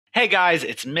Hey guys,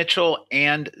 it's Mitchell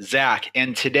and Zach,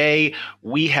 and today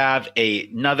we have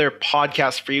another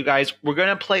podcast for you guys. We're going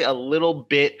to play a little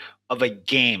bit of a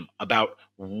game about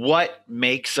what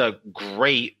makes a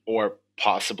great or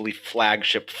possibly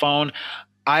flagship phone.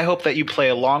 I hope that you play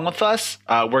along with us.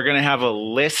 We're going to have a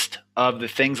list of the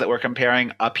things that we're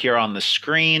comparing up here on the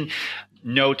screen,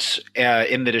 notes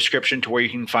in the description to where you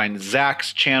can find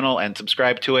Zach's channel and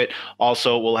subscribe to it.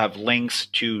 Also, we'll have links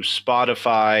to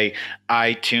Spotify,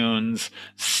 iTunes,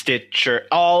 Stitcher,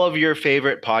 all of your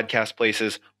favorite podcast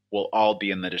places will all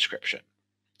be in the description,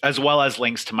 as well as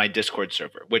links to my Discord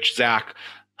server, which Zach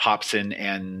hops in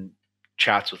and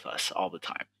chats with us all the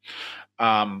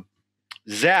time.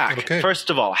 Zach, Okay.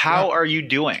 first of all, Yeah, how are you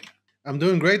doing? I'm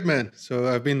doing great, man. So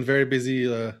I've been very busy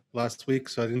last week,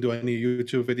 so I didn't do any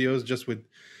YouTube videos, just with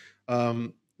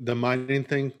the mining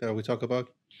thing that we talk about.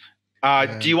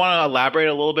 Do you And want to elaborate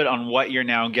a little bit on what you're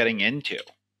now getting into?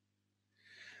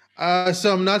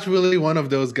 so I'm not really one of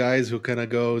those guys who kind of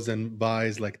goes and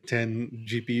buys like 10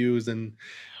 GPUs, and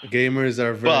gamers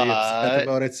are very upset But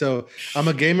about it. So I'm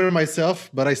a gamer myself,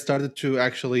 but I started to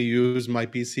actually use my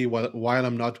PC while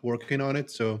I'm not working on it.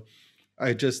 So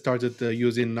I just started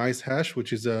using NiceHash,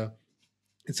 which is a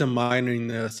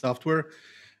mining software,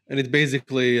 and it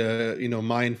basically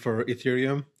mine for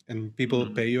Ethereum, and people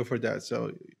Mhm. pay you for that.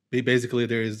 So basically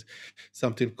there is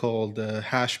something called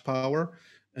hash power,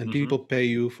 and Mhm. people pay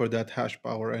you for that hash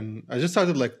power. And I just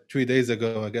started like 3 days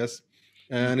ago, I guess,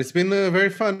 and Mhm. it's been very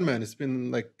fun, man. It's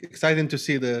been like exciting to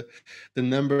see the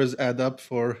numbers add up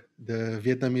for the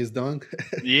Vietnamese dong.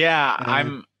 Yeah,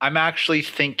 And I'm actually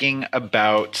thinking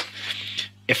about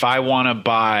if I want to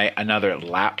buy another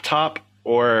laptop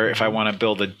or if I Mhm. want to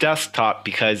build a desktop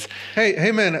because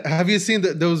Hey, man! Have you seen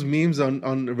those memes on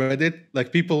Reddit?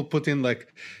 Like people put in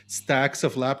like stacks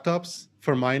of laptops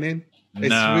for mining. It's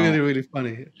no. really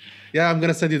funny. Yeah, I'm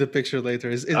gonna send you the picture later.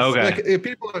 It's like Okay,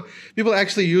 people are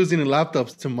actually using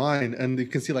laptops to mine, and you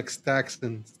can see like stacks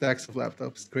and stacks of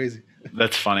laptops. Crazy.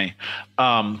 that's funny.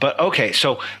 But okay,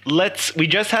 so we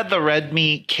just had the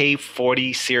Redmi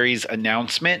K40 series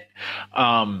announcement.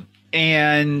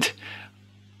 And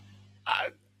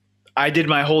I did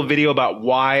my whole video about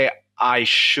why I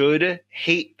should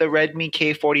hate the Redmi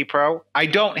K40 Pro. I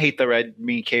don't hate the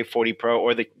Redmi K40 Pro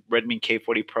or the Redmi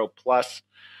K40 Pro Plus.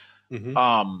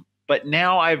 Hmm. But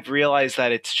now I've realized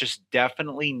that it's just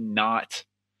definitely not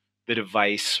the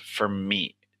device for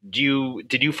me.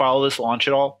 Did you follow this launch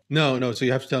at all? No. So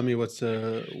you have to tell me what's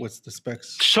the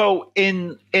specs. So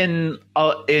in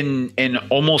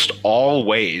almost all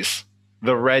ways,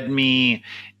 the Redmi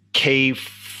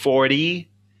K40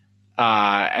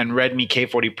 and Redmi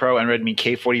K40 Pro and Redmi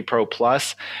K40 Pro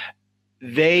Plus,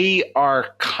 they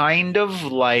are kind of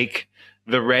like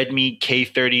the Redmi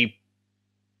K30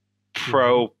 Hmm.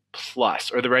 Pro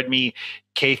Plus or the Redmi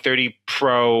K30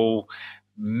 Pro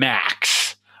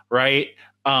Max, right?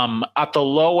 At the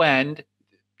low end,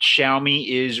 Xiaomi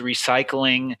is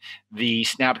recycling the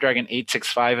Snapdragon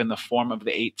 865 in the form of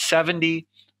the 870,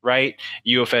 right?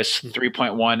 UFS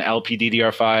 3.1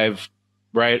 LPDDR5,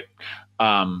 right?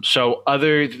 So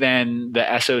other than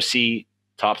the SoC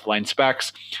top line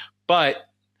specs, but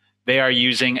they are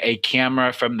using a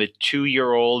camera from the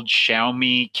 2-year-old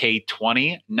Xiaomi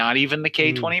K20, not even the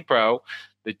Mm. K20 Pro,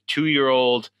 the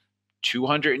 2-year-old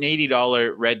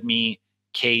 $280 Redmi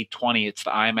K20. It's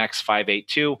the IMX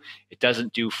 582. It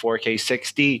doesn't do 4K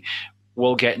 60.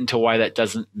 We'll get into why that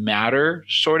doesn't matter,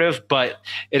 sort of, but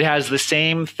it has the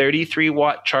same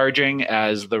 33-watt charging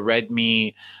as the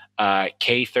Redmi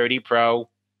K30 Pro,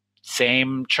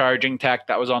 same charging tech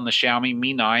that was on the Xiaomi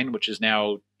Mi 9, which is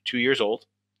now 2 years old.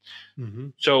 Hmm.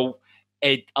 So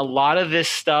a lot of this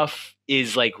stuff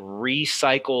is like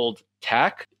recycled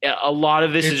tech. A lot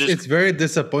of this is just It's very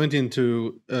disappointing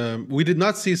to. We did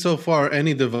not see so far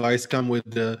any device come with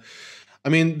the. I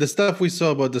mean, the stuff we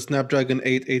saw about the Snapdragon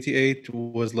 888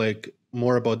 was like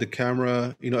more about the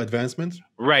camera, advancements.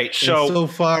 right. And So, so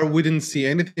far, we didn't see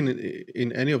anything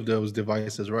in any of those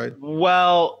devices, right?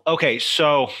 well, okay.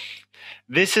 So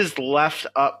this is left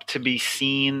up to be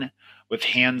seen with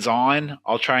hands on.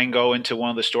 I'll try and go into one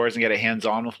of the stores and get a hands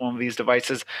on with one of these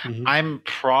devices. Hmm. I'm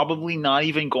probably not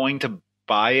even going to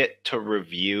buy it to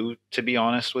review, to be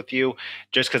honest with you,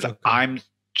 just because Okay. I'm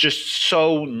just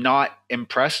so not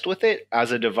impressed with it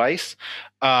as a device.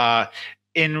 Uh,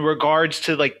 in regards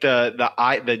to like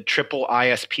the triple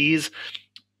ISPs,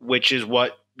 which is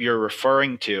what you're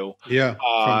referring to, Yeah, from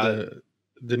uh,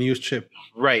 the news chip.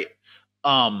 right?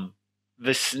 Um,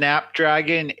 the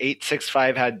Snapdragon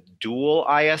 865 had dual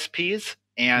ISPs,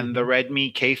 and the Hmm.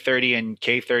 Redmi K30 and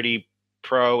K30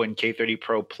 Pro and K30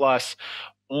 Pro Plus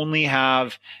only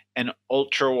have an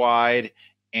ultra wide,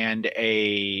 and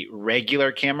a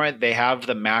regular camera. They have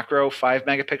the macro 5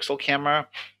 megapixel camera,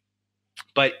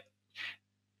 but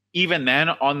even then,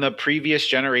 on the previous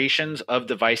generations of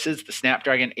devices, the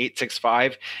Snapdragon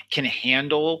 865 can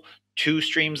handle 2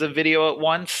 streams of video at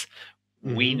once.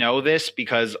 We know this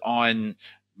because on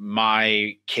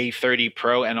my K30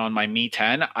 Pro and on my Mi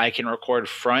 10, I can record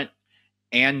front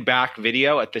and back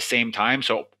video at the same time.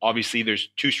 So obviously there's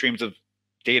 2 streams of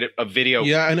video.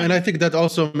 Yeah, and I think that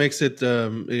also makes it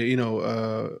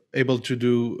able to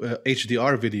do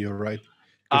HDR video, right?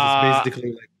 Because it's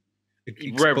basically like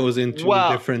exposing two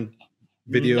different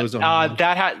videos on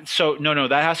that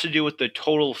has to do with the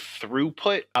total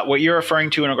throughput. What you're referring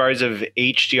to in regards of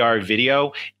HDR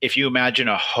video, if you imagine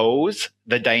a hose,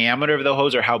 the diameter of the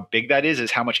hose or how big that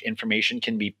is how much information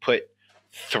can be put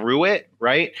through it,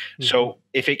 right? So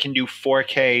if it can do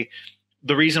 4K,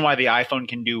 the reason why the iPhone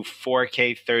can do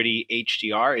 4K 30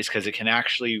 HDR is because it can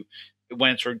actually,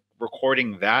 when it's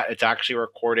recording that, it's actually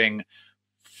recording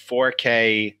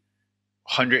 4K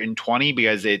 120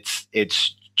 because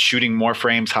it's shooting more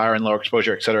frames, higher and lower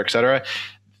exposure, et cetera, et cetera.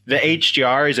 The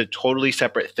HDR is a totally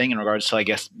separate thing in regards to, I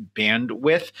guess,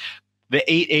 bandwidth. The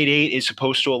 888 is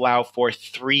supposed to allow for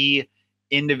 3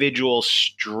 individual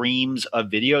streams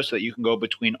of video so that you can go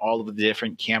between all of the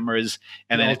different cameras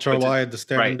and then ultra wide, the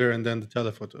standard, and then the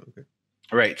telephoto. Okay.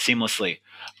 Right, seamlessly.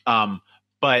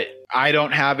 But I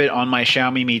don't have it on my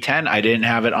Xiaomi Mi 10. I didn't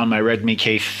have it on my Redmi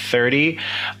K30.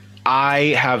 I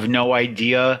have no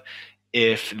idea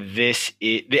if this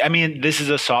is, I mean, this is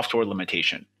a software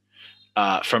limitation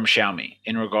from Xiaomi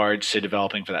in regards to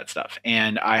developing for that stuff.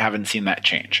 And I haven't seen that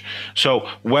change. So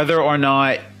whether or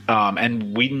not,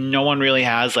 and no one really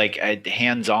has like a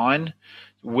hands-on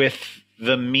with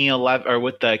the Mi 11 or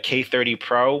with the K30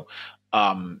 Pro.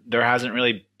 There hasn't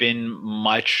really been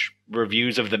much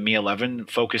reviews of the Mi 11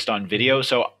 focused on video.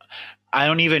 So I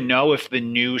don't even know if the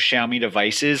new Xiaomi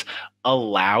devices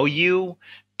allow you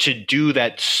to do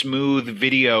that smooth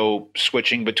video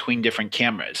switching between different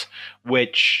cameras,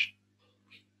 which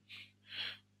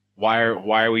why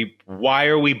are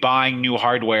we buying new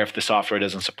hardware if the software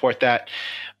doesn't support that?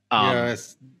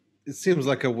 It seems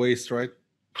like a waste, right?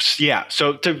 Yeah.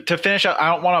 So to finish up,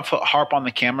 I don't want to harp on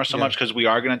the camera so much because we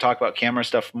are going to talk about camera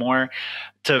stuff more.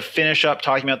 To finish up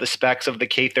talking about the specs of the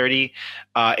K30,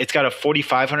 it's got a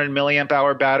 4,500 milliamp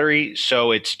hour battery,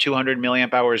 so it's 200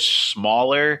 milliamp hours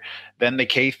smaller than the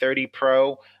K30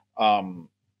 Pro,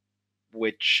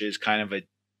 which is kind of a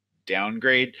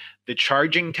downgrade. The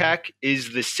charging tech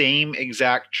is the same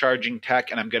exact charging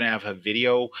tech, and I'm going to have a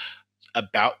video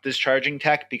about this charging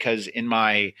tech because in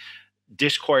my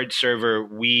Discord server,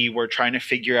 we were trying to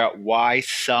figure out why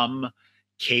some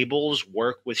cables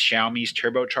work with Xiaomi's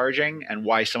turbocharging and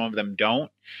why some of them don't.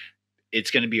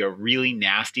 It's going to be a really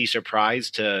nasty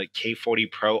surprise to K40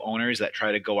 Pro owners that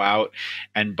try to go out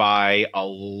and buy a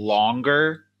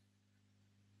longer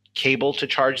cable to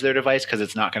charge their device because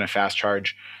it's not going to fast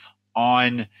charge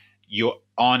on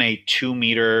a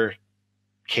 2-meter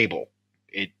cable.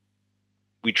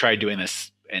 We tried doing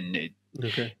this and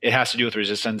it has to do with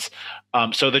resistance.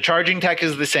 So the charging tech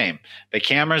is the same. The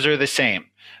cameras are the same.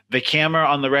 The camera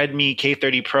on the Redmi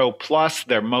K30 Pro Plus,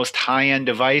 their most high-end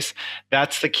device,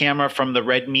 that's the camera from the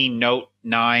Redmi Note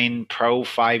 9 Pro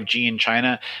 5G in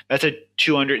China. That's a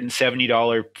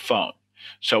 $270 phone.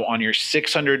 So on your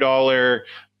 $600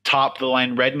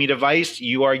 top-of-the-line Redmi device,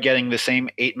 you are getting the same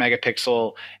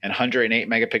 8-megapixel and 108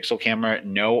 megapixel camera,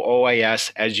 no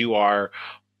OIS, as you are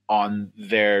on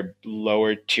their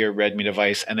lower tier Redmi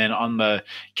device. And then on the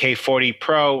K40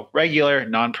 Pro regular,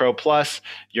 non-Pro Plus,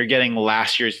 you're getting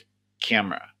last year's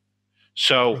camera.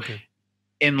 So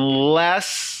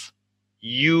unless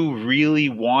you really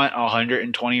want a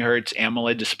 120 hertz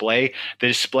AMOLED display, the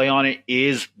display on it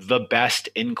is the best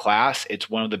in class. It's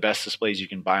one of the best displays you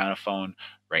can buy on a phone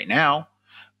right now.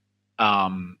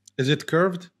 Is it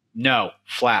curved? No,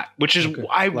 flat, which is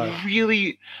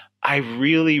I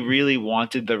really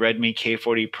wanted the Redmi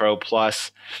K40 Pro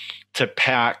Plus to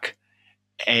pack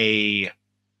a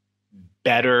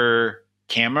better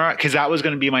camera because that was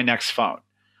going to be my next phone.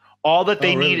 All that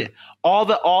they needed, all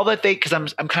that they, because I'm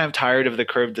kind of tired of the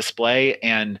curved display,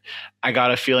 and I got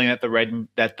a feeling that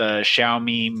the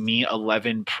Xiaomi Mi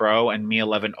 11 Pro and Mi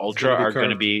 11 Ultra are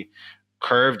going to be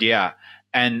curved. Yeah,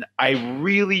 and I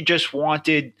really just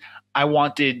wanted.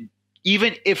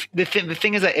 Even if the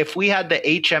thing is that if we had the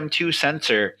HM2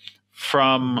 sensor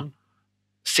from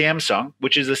Samsung,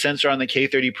 which is the sensor on the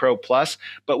K30 Pro Plus,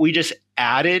 but we just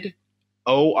added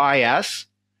OIS,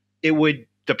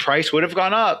 the price would have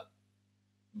gone up,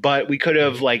 but we could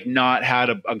have like not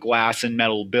had a glass and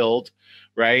metal build,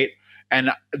 right?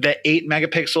 And the 8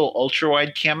 megapixel ultra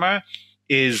wide camera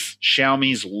is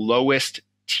Xiaomi's lowest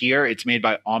tier. It's made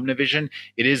by Omnivision.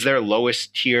 It is their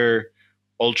lowest tier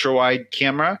ultra wide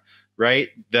camera, right?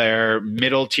 Their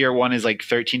middle tier one is like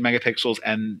 13 megapixels,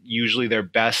 and usually their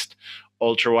best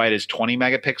ultra wide is 20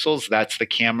 megapixels. That's the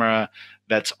camera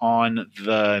that's on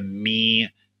the Mi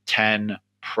 10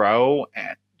 Pro.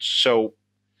 And so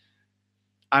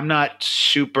I'm not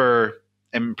super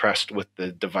impressed with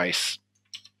the device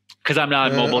because I'm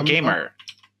not a mobile gamer.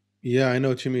 Yeah, I know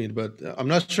what you mean, but I'm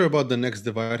not sure about the next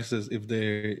devices. If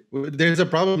there's a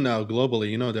problem now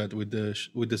globally, you know that with the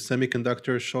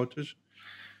semiconductor shortage.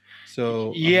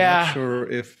 So Yeah, I'm not sure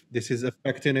if this is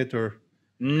affecting it or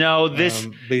no. This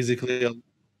basically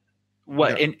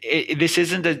what yeah. and this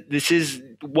isn't a. This is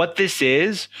what this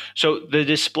is. So the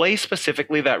display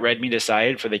specifically that Redmi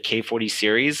decided for the K40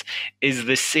 series is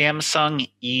the Samsung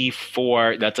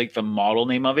E4. That's like the model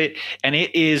name of it, and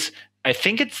it is. I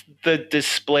think it's the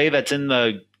display that's in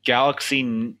the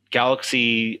Galaxy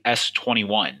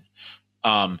S21.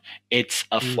 It's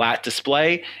a flat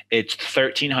display. It's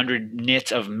 1300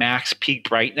 nits of max peak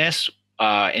brightness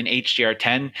in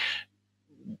HDR10,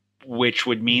 which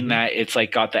would mean that it's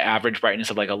like got the average brightness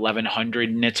of like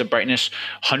 1100 nits of brightness,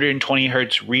 120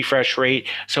 hertz refresh rate.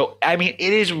 So I mean,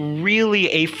 it is really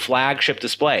a flagship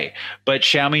display. But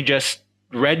Redmi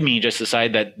just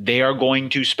decided that they are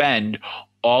going to spend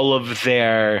all of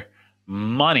their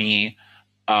money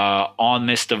on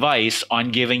this device on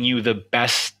giving you the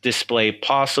best display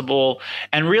possible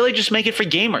and really just make it for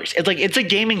gamers. It's a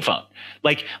gaming phone.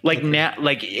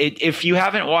 If you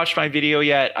haven't watched my video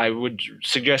yet, I would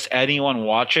suggest anyone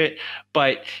watch it.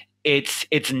 But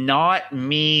it's not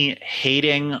me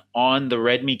hating on the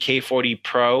Redmi K40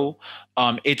 Pro.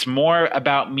 It's more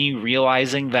about me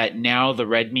realizing that now the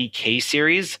Redmi K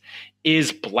series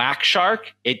is Black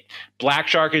Shark. Black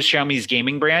Shark is Xiaomi's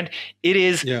gaming brand. It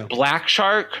is Black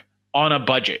Shark on a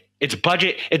budget. It's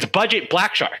budget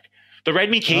Black Shark. The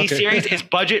Redmi K series is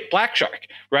budget Black Shark,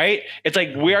 right? It's like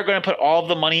we are going to put all of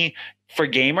the money for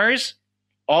gamers,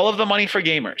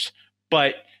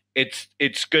 but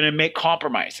it's going to make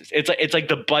compromises. It's like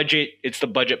the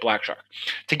budget Black Shark.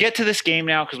 To get to this game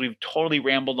now, because we've totally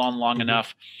rambled on long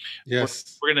enough.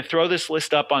 Yes, we're going to throw this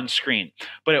list up on screen,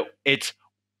 but it's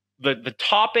the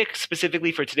topic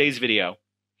specifically for today's video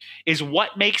is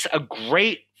what makes a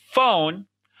great phone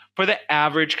for the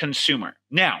average consumer.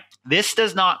 Now, this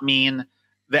does not mean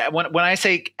that when I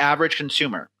say average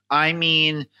consumer, I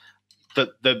mean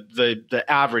the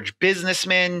average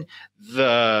businessman,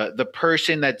 the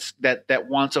person that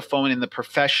wants a phone in the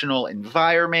professional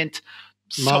environment,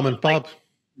 mom and pop.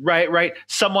 Right.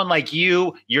 Someone like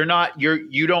you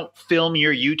don't film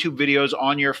your YouTube videos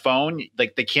on your phone.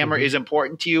 Like the camera is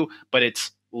important to you, but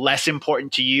it's less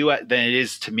important to you than it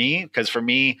is to me. Because for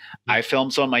me, I film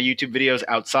some of my YouTube videos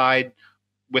outside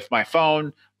with my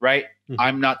phone, right?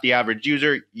 I'm not the average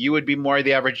user. You would be more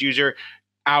the average user.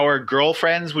 Our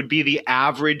girlfriends would be the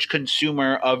average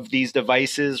consumer of these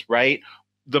devices, right?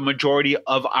 The majority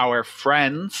of our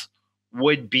friends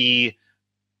would be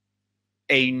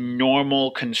a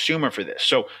normal consumer for this.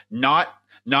 So not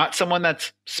someone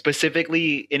that's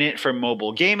specifically in it for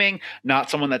mobile gaming, not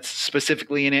someone that's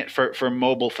specifically in it for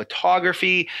mobile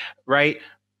photography, right?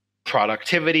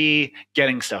 Productivity,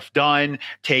 getting stuff done,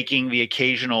 taking the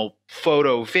occasional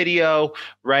photo, video,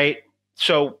 right?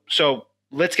 So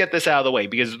let's get this out of the way,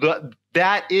 because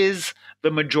that is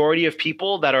the majority of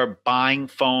people that are buying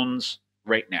phones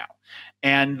right now.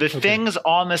 And the things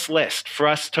on this list for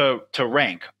us to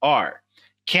rank are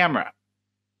camera,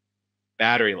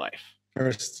 battery life.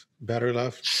 First, battery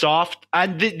life.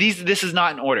 This is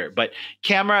not in order, but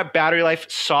camera, battery life,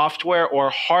 software or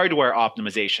hardware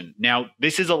optimization. Now,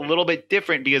 this is a little bit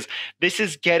different because this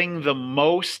is getting the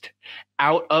most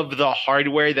out of the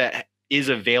hardware that is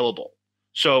available.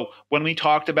 So when we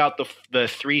talked about the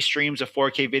 3 streams of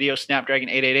 4K video, Snapdragon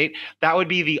 888, that would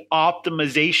be the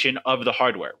optimization of the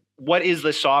hardware. What is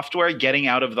the software getting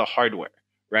out of the hardware,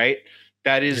 right?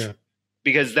 That is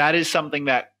because that is something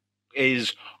that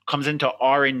comes into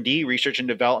R&D, research and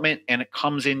development, and it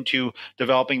comes into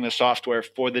developing the software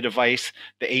for the device,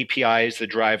 the APIs, the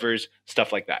drivers,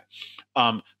 stuff like that.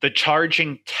 The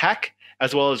charging tech,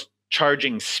 as well as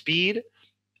charging speed,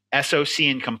 SoC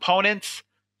and components,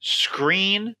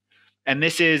 screen, and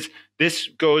this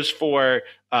goes for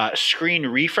screen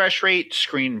refresh rate,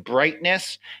 screen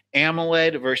brightness,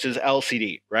 AMOLED versus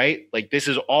LCD, right? Like this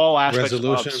is all aspects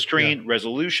of screen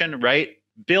resolution, right?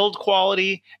 Build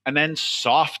quality, and then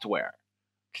software.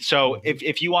 So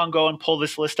if you want to go and pull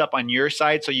this list up on your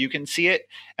side so you can see it,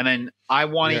 and then I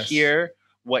want to hear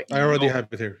what I already you have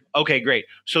it here. Okay, great.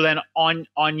 So then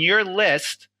on your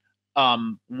list,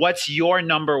 what's your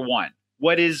number one?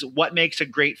 What makes a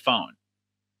great phone?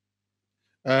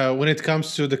 When it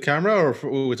comes to the camera, or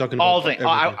we're talking All about thing.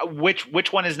 everything?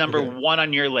 Which one is number Okay. one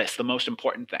on your list? The most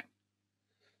important thing.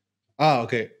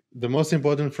 Okay. The most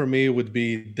important for me would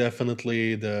be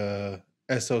definitely the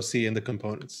SoC and the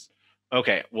components.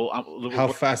 Okay. Well, How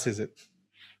fast is it?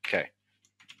 okay.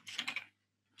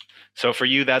 So for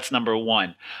you, that's number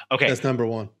one. Okay. That's number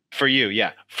one. For you,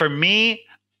 yeah. For me,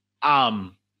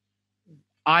 I'm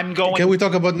going. Can we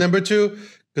talk about number two?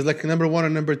 Because like number one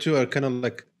and number two are kind of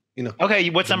like, you know. Okay,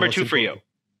 what's the number most two for you?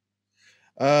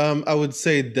 important. I would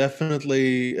say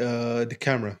definitely the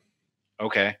camera.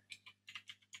 Okay.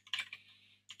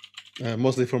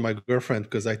 Mostly for my girlfriend,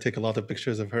 because I take a lot of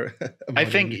pictures of her. I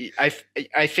think,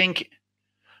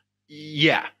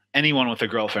 yeah. Anyone with a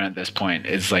girlfriend at this point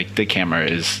is like the camera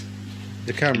is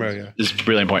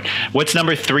really important. What's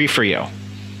number three for you?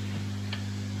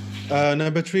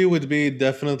 Number three would be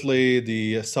definitely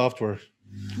the software.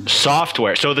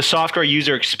 Software. So the software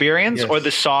user experience, or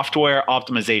the software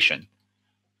optimization?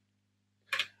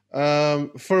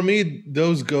 For me,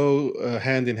 those go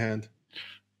hand in hand.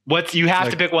 You have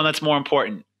to pick one that's more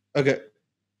important.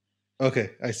 Okay,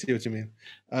 I see what you mean.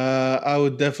 I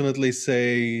would definitely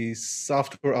say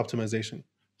software optimization.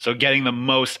 So getting the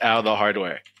most out of the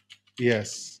hardware.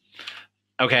 Yes.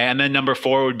 Okay, and then number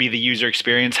four would be the user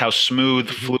experience, how smooth,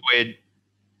 fluid,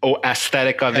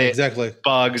 aesthetic of it. Exactly.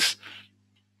 Bugs.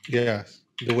 Yeah,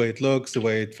 the way it looks, the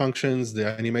way it functions, the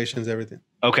animations, everything.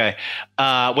 Okay.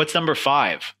 What's number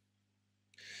five?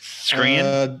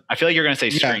 Screen? I feel like you're going to say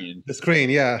screen. Yeah, the screen,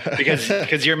 yeah.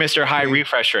 because you're Mr. High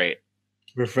refresh rate.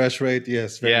 Refresh rate,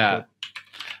 yes. Very important.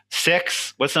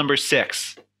 6? What's number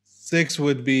 6? 6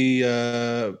 would be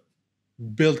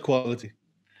build quality.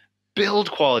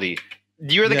 Build quality.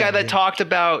 You're the guy that talked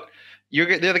about.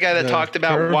 You're the guy that talked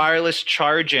about wireless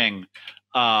charging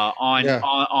on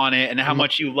it, and how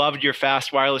much you loved your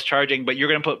fast wireless charging, but you're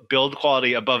going to put build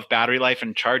quality above battery life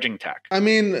and charging tech. I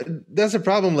mean, that's a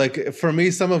problem. Like for me,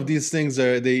 some of these things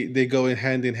they go in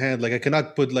hand. Like I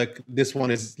cannot put like this one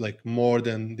is like more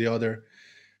than the other.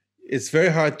 It's very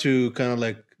hard to kind of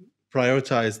like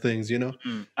prioritize things, you know.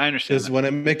 I understand. Because when I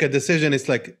make a decision, it's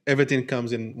like everything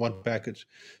comes in one package.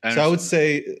 So I would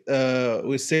say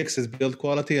with 6 is build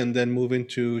quality, and then move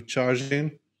into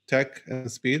charging tech and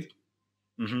speed.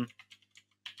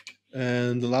 Mm-hmm.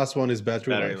 And the last one is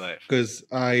battery life, because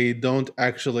I don't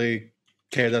actually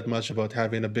care that much about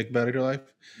having a big battery life.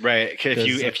 Right,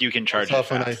 if you can charge it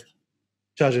fast.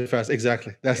 Charge it fast,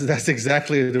 exactly. That's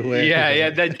exactly the way.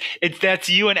 Yeah. That's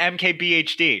you and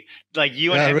MKBHD. Like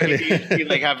you and MKBHD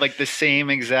like have like the same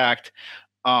exact.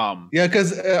 Yeah,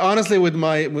 because honestly, with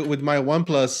my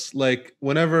OnePlus, like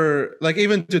whenever, like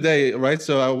even today, right?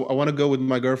 So I want to go with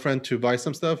my girlfriend to buy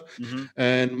some stuff,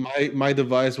 and my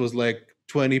device was like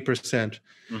 20%,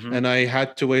 and I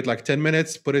had to wait like 10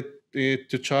 minutes, put it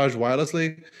to charge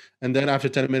wirelessly, and then after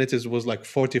 10 minutes it was like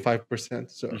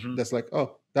 45%. So that's like,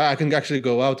 oh, that I can actually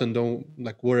go out and don't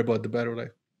like worry about the battery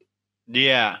life.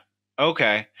 Yeah.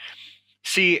 Okay.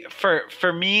 See,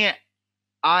 for me,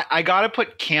 I gotta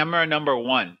put camera number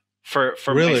one for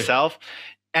really? Myself,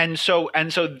 and so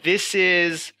this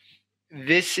is.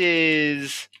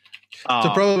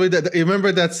 So probably that. You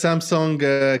remember that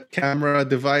Samsung camera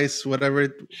device,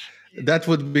 whatever. That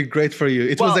would be great for you.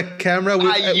 It was a camera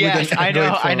with yes, with an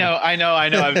Android phone. I know.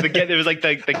 It was like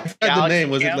the Galaxy. The name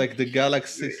was it like the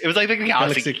Galaxy? It was like the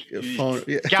Galaxy phone.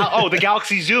 Yeah. The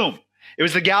Galaxy Zoom. It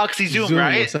was the Galaxy Zoom,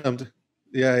 right? Or something.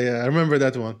 Yeah, I remember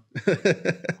that one.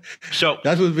 So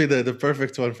that would be the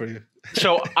perfect one for you.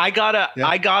 So I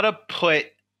gotta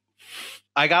put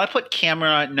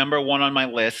camera number one on my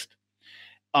list,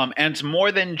 and it's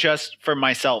more than just for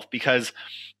myself, because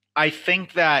I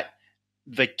think that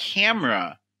the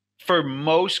camera for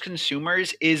most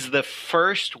consumers is the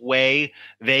first way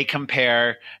they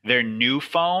compare their new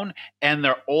phone and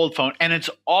their old phone, and it's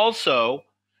also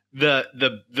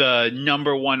the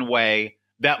number one way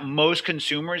that most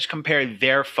consumers compare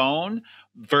their phone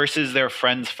versus their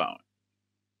friend's phone.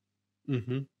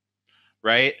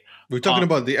 Right? We're talking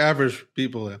about the average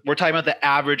people. We're talking about the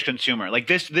average consumer. Like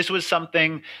this was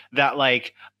something that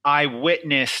like I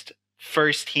witnessed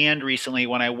firsthand recently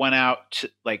when I went out to,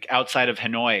 like outside of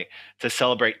Hanoi to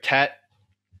celebrate Tet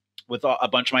with a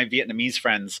bunch of my Vietnamese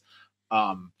friends.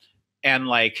 And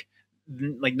like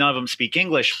none of them speak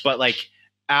English, but like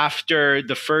after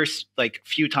the first like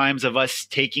few times of us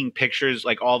taking pictures,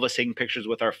 like all of us taking pictures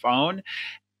with our phone,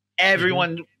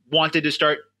 everyone wanted to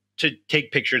start to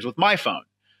take pictures with my phone,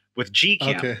 with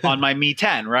Gcam Okay. on my Mi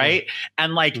 10, Yeah. right?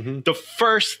 And like Hmm. the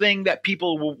first thing that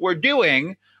people were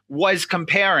doing was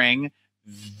comparing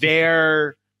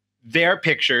their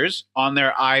pictures on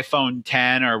their iPhone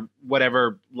 10 or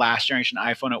whatever last generation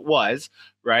iPhone it was,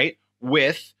 right,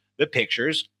 with the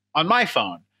pictures on my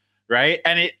phone, right?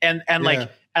 And it Yeah.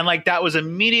 and like that was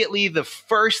immediately the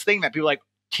first thing that people like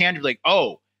tangibly like,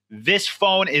 oh, this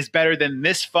phone is better than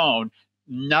this phone.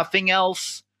 Nothing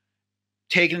else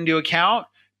taken into account.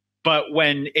 But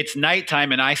when it's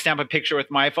nighttime and I snap a picture with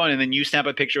my phone and then you snap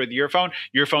a picture with your phone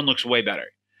looks way better.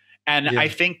 And I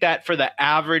Yeah. think that for the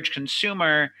average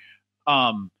consumer,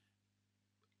 um,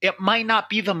 it might not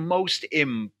be the most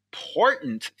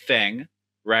important thing,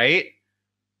 right?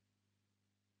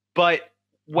 But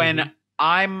when Hmm.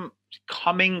 I'm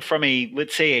coming from a,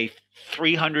 let's say, a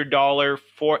 $300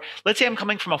 let's say I'm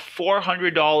coming from a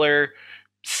 $400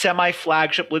 semi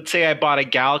flagship. Let's say I bought a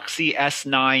Galaxy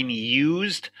S9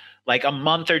 used like a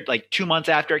month or like 2 months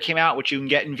after it came out, which you can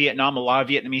get in Vietnam. A lot of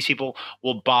Vietnamese people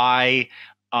will buy.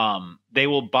 They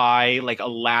will buy like a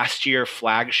last year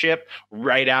flagship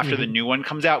right after the Hmm. new one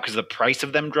comes out because the price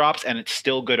of them drops and it's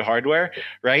still good hardware,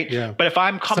 right? Yeah. But if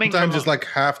I'm coming from Sometimes it's like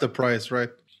half the price, right?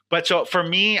 but so for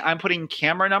me, I'm putting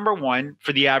camera number one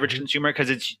for the average Hmm. consumer because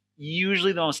it's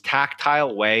usually the most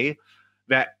tactile way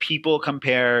that people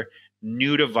compare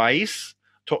new device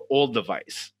to old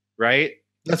device, right?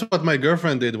 That's what my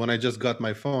girlfriend did when I just got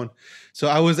my phone. So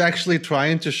I was actually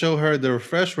trying to show her the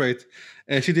refresh rate,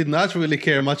 and she did not really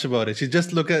care much about it. She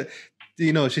just look at,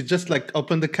 she just like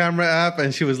opened the camera app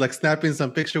and she was like snapping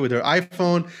some picture with her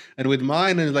iPhone and with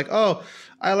mine, and like, oh,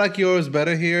 I like yours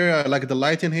better here. I like the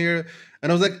light in here.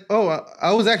 And I was like, oh,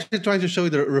 I was actually trying to show you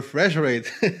the refresh rate,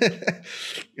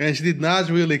 and she did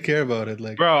not really care about it.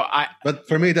 Like, Bro, I but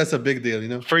for me, that's a big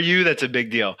deal. for you that's a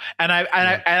big deal.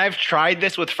 Yeah. I've tried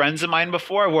this with friends of mine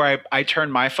before where I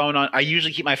turn my phone on. I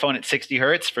usually keep my phone at 60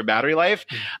 hertz for battery life.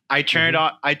 Hmm. I turn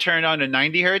it on to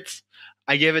 90 hertz.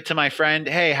 I give it to my friend.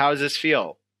 Hey, how does this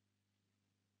feel?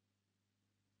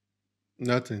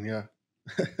 Nothing. Yeah.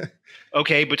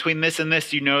 Okay, between this and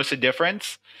this, you notice a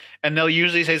difference? And they'll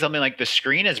usually say something like the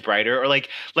screen is brighter, or like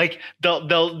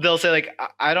they'll say like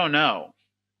I don't know,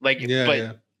 like Yeah.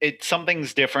 but Yeah.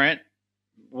 something's different.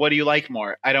 What do you like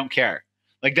more? I don't care.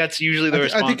 Like that's usually the I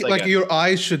response think I like get. your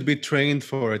eyes should be trained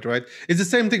for it, right? It's the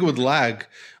same thing with lag.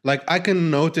 Like I can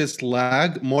notice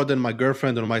lag more than my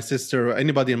girlfriend or my sister or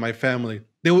anybody in my family.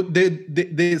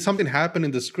 They something happened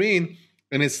in the screen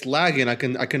and it's lagging.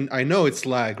 I know it's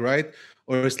lag, right?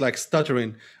 Or it's like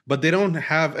stuttering, but they don't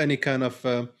have any kind of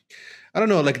I don't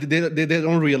know, like they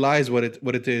don't realize what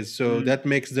it is. So Mm, that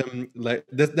makes them like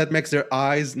that makes their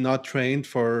eyes not trained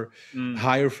for mm.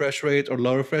 higher refresh rate or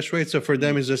lower refresh rate. So for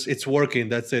them, Mm. it's just it's working.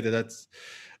 That's it.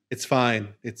 It's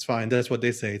fine. It's fine. That's what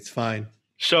they say. It's fine.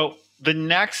 So the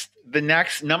next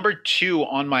number two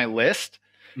on my list,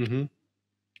 Hmm.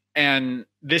 and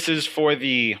this is for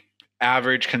the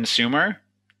average consumer.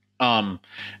 Um,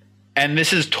 and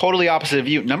this is totally opposite of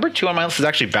you. Number two on my list is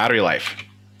actually battery life.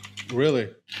 Really?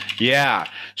 Yeah.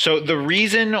 So the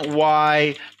reason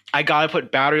why I gotta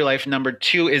put battery life number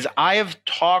two is I have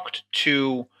talked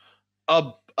to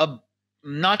a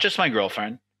not just my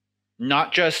girlfriend,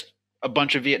 not just a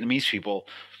bunch of Vietnamese people,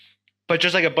 but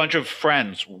just like a bunch of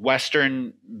friends,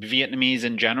 Western Vietnamese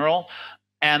in general,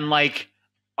 and like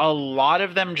a lot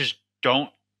of them just don't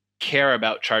care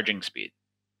about charging speed.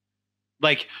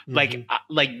 Like Hmm.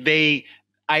 like they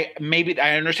I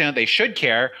understand that they should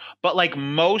care, but like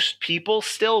most people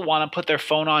still want to put their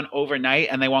phone on overnight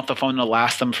and they want the phone to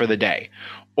last them for the day.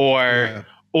 Or Yeah.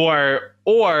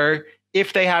 or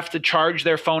if they have to charge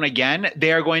their phone again,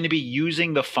 they are going to be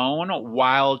using the phone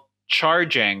while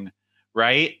charging,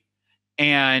 right?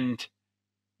 And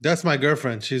That's my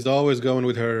girlfriend. She's always going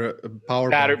with her power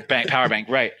bank. power bank,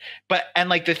 right? But and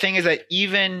like the thing is that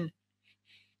even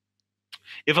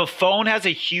if a phone has a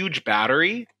huge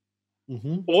battery,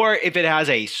 Hmm. or if it has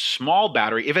a small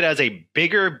battery, if it has a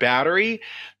bigger battery,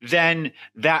 then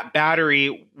that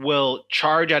battery will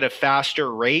charge at a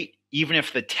faster rate, even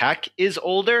if the tech is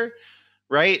older,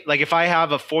 right? Like if I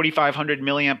have a 4,500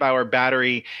 milliamp hour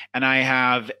battery and I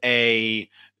have a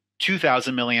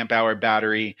 2,000 milliamp hour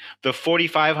battery, the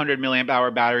 4,500 milliamp hour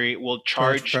battery will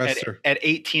Charge charge faster. at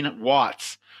 18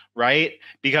 watts, right?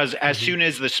 Because as Hmm. soon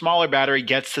as the smaller battery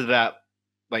gets to that,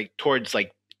 like towards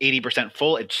like 80%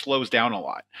 full, it slows down a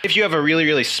lot. If you have a really,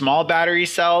 really small battery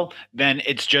cell, then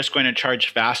it's just going to charge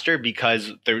faster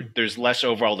because there's less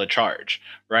overall to charge,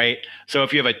 right? So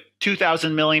if you have a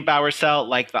 2,000 milliamp hour cell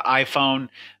like the iPhone,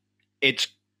 it's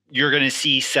you're going to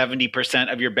see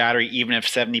 70% of your battery, even if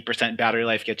 70% battery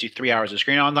life gets you 3 hours of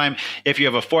screen on time. If you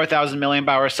have a 4,000 milliamp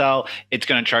hour cell, it's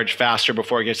going to charge faster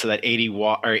before it gets to that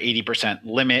 80%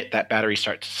 limit that battery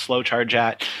starts to slow charge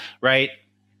at, right?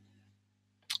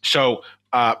 So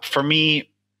for me,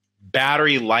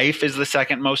 battery life is the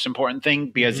second most important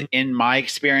thing, because in my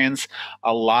experience,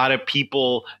 a lot of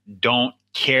people don't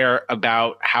care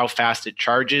about how fast it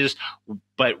charges,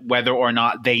 but whether or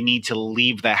not they need to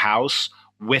leave the house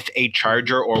with a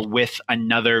charger or with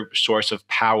another source of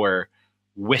power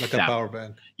with like them. a power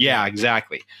bank. Yeah,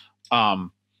 exactly.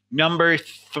 Number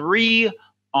 3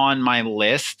 on my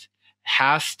list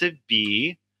has to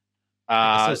be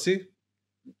SoC?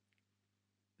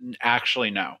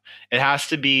 actually no. It has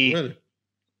to be Really?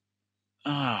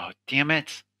 Oh, damn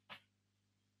it.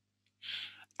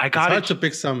 It's hard to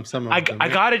pick some of them. I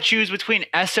got to choose between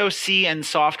SoC and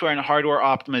software and hardware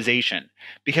optimization,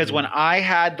 because when I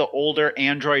had the older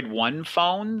Android One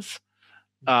phones,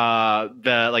 I had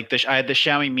the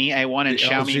Xiaomi Mi A1 and The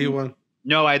Xiaomi LG one.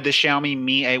 No, I had the Xiaomi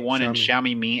Mi A1 and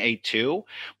Xiaomi Mi A2,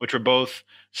 which were both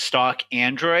stock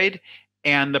Android,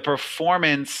 and the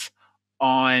performance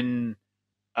on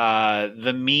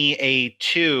the Mi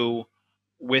A2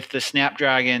 with the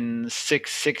Snapdragon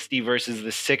 660 versus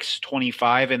the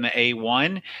 625 and the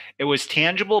A1, it was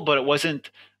tangible, but it wasn't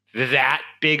that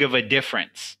big of a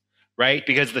difference, right?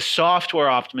 Because the software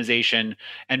optimization,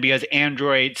 and because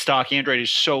stock Android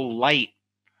is so light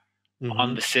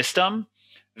on the system,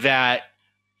 that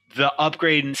the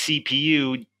upgrade in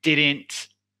CPU didn't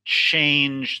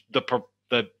change the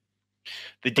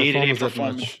day-to-day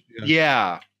performance.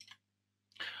 Yeah.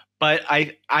 But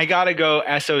I got to go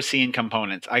SoC and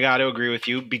components. I got to agree with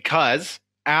you, because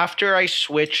after I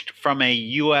switched from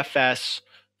a UFS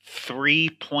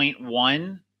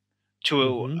 3.1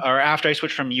 or after I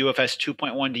switched from UFS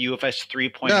 2.1 to UFS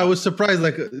 3.1. Yeah, I was surprised.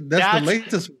 Like that's the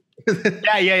latest.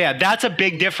 Yeah. That's a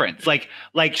big difference.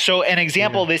 So an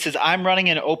example of this is I'm running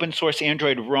an open source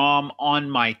Android ROM on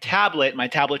my tablet. My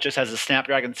tablet just has a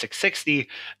Snapdragon 660,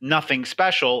 nothing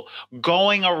special.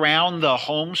 Going around the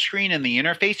home screen and the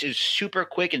interface is super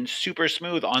quick and super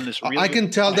smooth on this. I can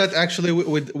tell that actually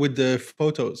with the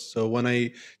photos. So when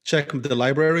I check the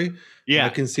library, I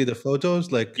can see the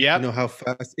photos, you know how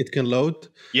fast it can load.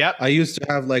 Yep. I used to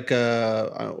have like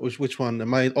which one?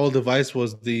 My old device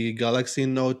was the Galaxy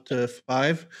Note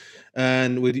 5,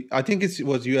 and I think it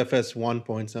was UFS 1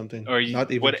 point something. Or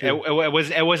not even.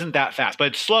 It wasn't that fast, but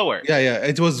it's slower. Yeah,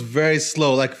 it was very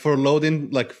slow. Like for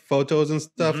loading like photos and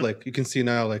stuff. Like you can see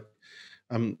now, like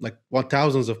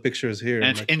thousands of pictures here,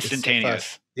 and it's instantaneous.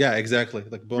 It's so yeah, exactly.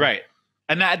 Like boom. Right.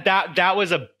 And that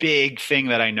was a big thing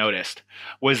that I noticed,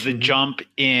 was the jump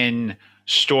in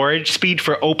storage speed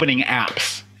for opening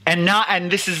apps. I'm not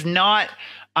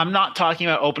talking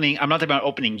about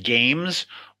opening games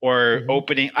or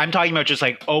I'm talking about just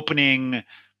like opening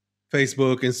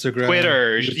Facebook, Instagram,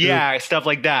 Twitter, YouTube. Stuff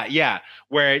like that. Yeah.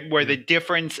 Where the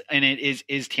difference in it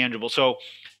is tangible. So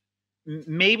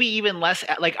maybe even less,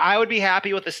 like I would be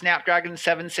happy with the Snapdragon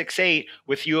 768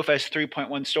 with UFS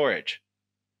 3.1 storage.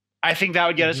 I think that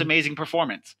would get us amazing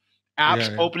performance.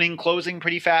 Apps opening, closing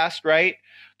pretty fast, right?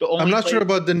 I'm not sure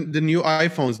about the new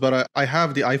iPhones, but I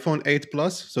have the iPhone 8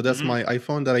 Plus, so that's my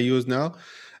iPhone that I use now,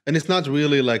 and it's not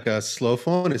really like a slow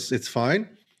phone. It's fine,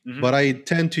 but I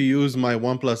tend to use my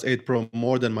OnePlus 8 Pro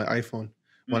more than my iPhone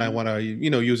when I want to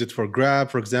use it for Grab,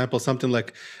 for example, something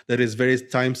like that is very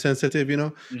time sensitive.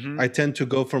 I tend to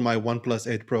go for my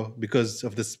OnePlus 8 Pro because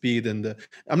of the speed and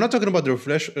I'm not talking about the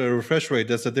refresh rate.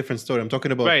 That's a different story. I'm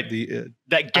talking about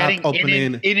that getting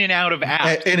in and out of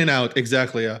apps. In and out,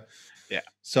 exactly. Yeah.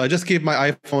 So I just keep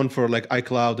my iPhone for like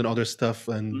iCloud and other stuff.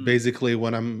 And basically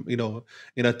when I'm,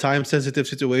 in a time sensitive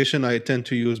situation, I tend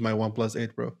to use my OnePlus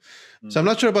 8 Pro. So I'm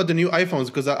not sure about the new iPhones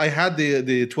because I had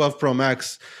the 12 Pro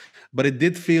Max, but it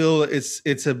did feel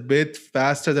it's a bit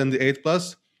faster than the 8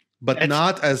 Plus, but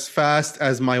not as fast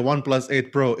as my OnePlus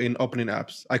 8 Pro in opening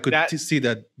apps. I could see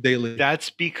that daily. That's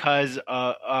because,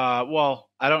 I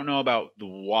don't know about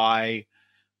why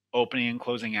opening and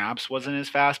closing apps wasn't as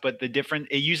fast, but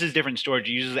it uses different storage.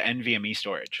 It uses the NVMe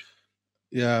storage.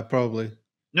 Yeah, probably.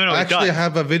 No, I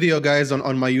have a video, guys,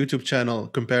 on my YouTube channel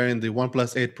comparing the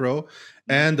OnePlus 8 Pro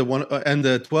and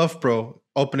the 12 Pro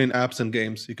opening apps and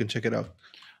games. You can check it out.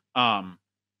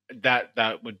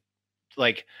 That would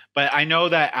but I know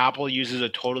that Apple uses a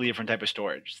totally different type of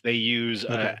storage. They use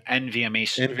NVMe.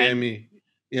 NVMe.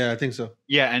 Yeah, I think so.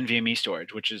 Yeah, NVMe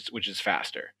storage, which is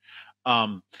faster.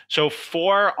 So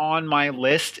 4 on my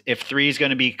list, if 3 is going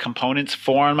to be components,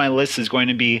 4 on my list is going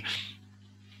to be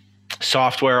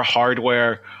software,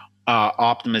 hardware,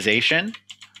 optimization.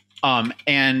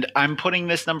 And I'm putting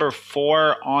this number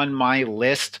 4 on my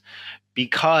list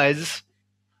because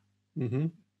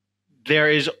there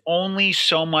is only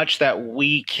so much that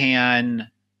we can,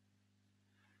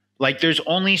 like, there's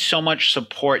only so much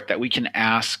support that we can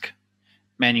ask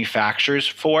manufacturers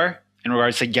for in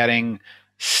regards to getting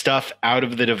stuff out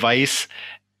of the device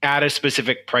at a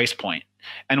specific price point.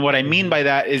 And what I mean by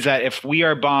that is that if we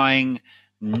are buying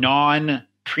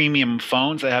non-premium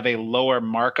phones that have a lower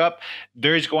markup,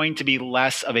 there's going to be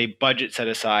less of a budget set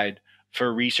aside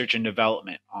for research and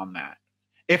development on that.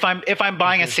 If I'm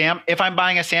buying a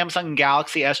Samsung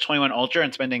Galaxy S21 Ultra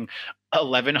and spending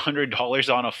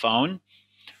 $1,100 on a phone,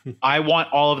 I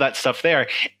want all of that stuff there.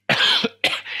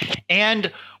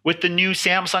 And with the new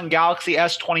Samsung Galaxy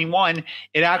S21,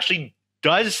 it actually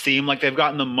does seem like they've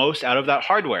gotten the most out of that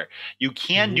hardware. You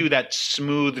can do that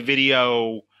smooth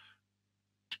video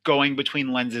going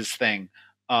between lenses thing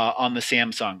on the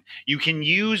Samsung. You can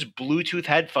use Bluetooth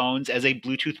headphones as a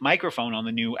Bluetooth microphone on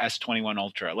the new S21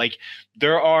 Ultra. Like,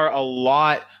 there are a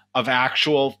lot of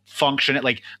actual function.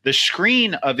 Like, the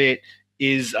screen of it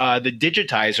is the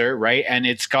digitizer, right? And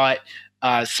it's got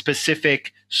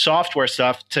specific software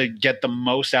stuff to get the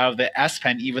most out of the S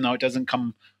Pen, even though it doesn't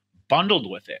come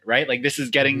bundled with it, right? Like, this is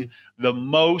getting the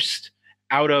most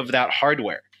out of that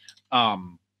hardware.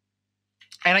 And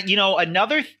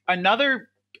another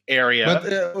area.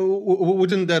 But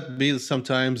wouldn't that be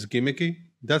sometimes gimmicky?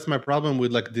 That's my problem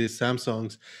with like the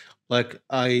Samsungs. Like,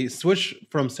 I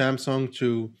switched from Samsung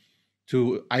to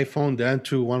iPhone, then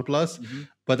to OnePlus,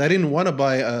 but I didn't want to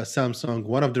buy a Samsung.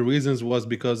 One of the reasons was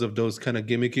because of those kind of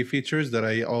gimmicky features that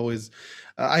I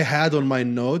had on my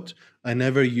Note. I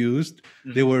never used.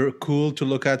 They were cool to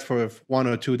look at for 1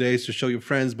 or 2 days to show your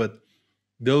friends, but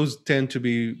those tend to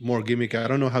be more gimmicky. I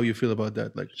don't know how you feel about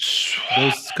that. Like,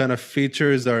 those kind of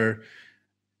features are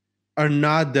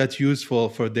not that useful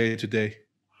for day to day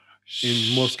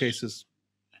in most cases.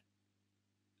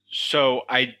 So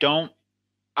I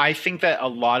think that a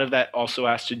lot of that also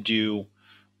has to do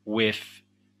with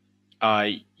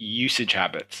usage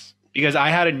habits. Because I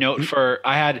had a Note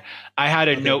I had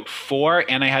a Note 4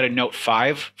 and I had a Note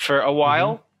 5 for a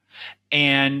while.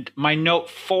 And my Note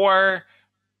 4,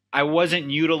 I wasn't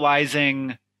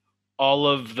utilizing all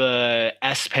of the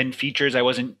S Pen features. I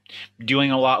wasn't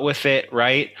doing a lot with it,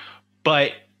 right?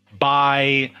 But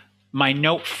by my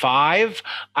Note 5,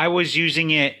 I was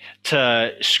using it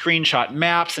to screenshot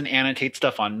maps and annotate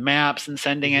stuff on maps and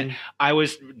sending it. I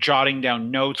was jotting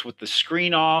down notes with the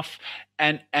screen off,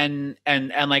 and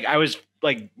like, I was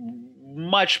like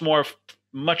much more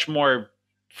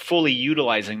fully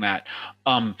utilizing that.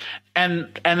 And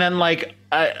then like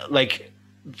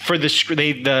for the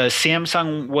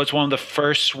Samsung was one of the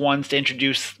first ones to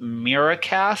introduce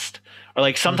Miracast, or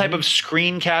like some type of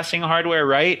screencasting hardware,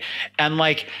 right? And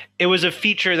like, it was a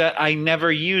feature that I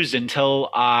never used until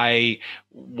I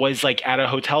was like at a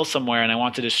hotel somewhere and I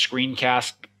wanted to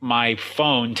screencast my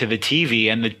phone to the TV,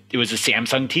 and it was a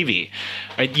Samsung TV,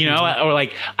 right? Or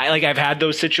like I've had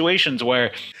those situations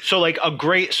where a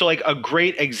great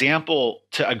example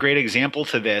to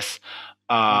this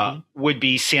would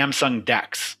be Samsung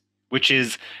DeX, which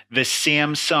is the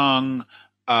Samsung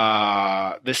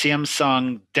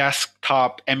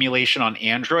desktop emulation on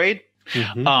Android.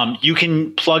 You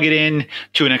can plug it in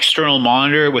to an external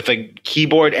monitor with a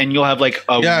keyboard, and you'll have like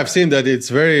I've seen that. It's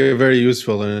very, very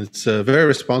useful, and it's very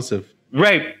responsive.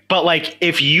 Right, but like,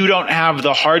 if you don't have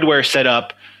the hardware set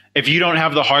up, if you don't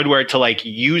have the hardware to like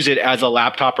use it as a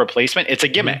laptop replacement, it's a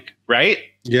gimmick, right?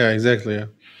 Yeah, exactly. Yeah.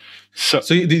 So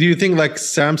do you think like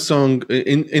Samsung,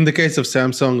 in the case of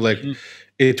Samsung, like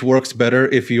it works better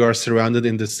if you are surrounded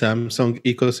in the Samsung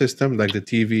ecosystem, like the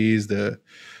TVs,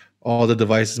 all the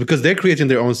devices, because they're creating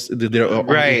their own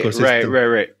ecosystem.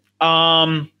 Right.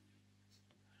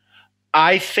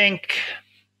 I think,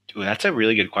 that's a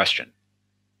really good question.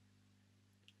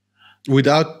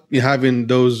 Without having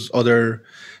those other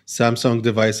Samsung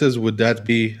devices, would that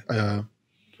be a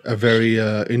very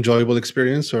enjoyable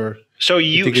experience? Or the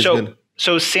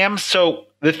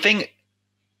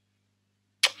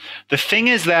thing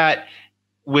is that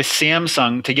with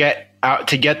Samsung,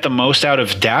 to get the most out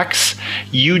of DeX,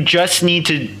 you just need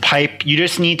to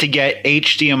get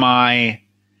HDMI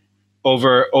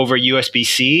over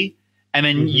USB-C, and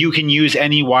then you can use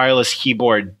any wireless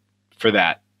keyboard for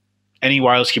that. Any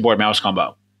wireless keyboard mouse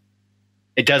combo.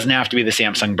 It doesn't have to be the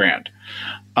Samsung brand.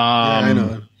 I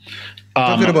know.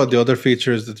 Talking about the other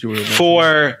features that you were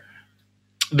mentioning.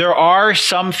 There are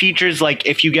some features, like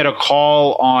if you get a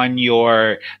call on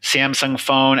your Samsung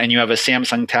phone and you have a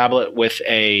Samsung tablet with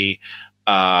a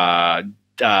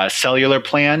cellular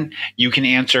plan, you can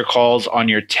answer calls on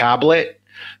your tablet.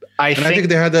 I think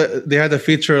they had a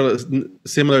feature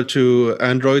similar to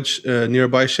Android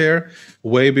nearby share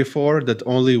way before that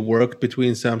only worked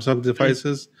between Samsung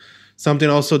devices. Something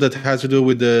also that has to do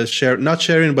with the not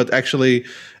sharing, but actually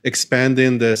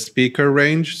expanding the speaker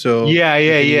range. So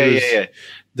yeah.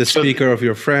 The speaker of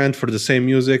your friend for the same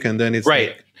music, and then it's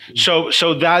right.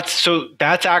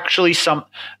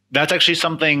 That's actually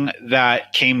something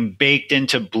that came baked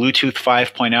into Bluetooth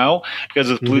 5.0, because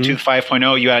with Bluetooth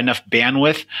 5.0 you had enough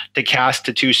bandwidth to cast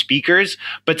to two speakers,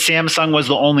 but Samsung was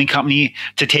the only company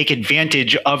to take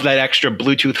advantage of that extra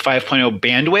Bluetooth 5.0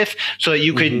 bandwidth so that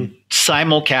you could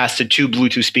simulcast to two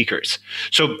Bluetooth speakers.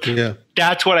 So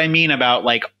that's what I mean about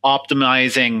like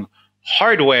optimizing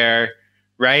hardware,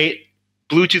 right?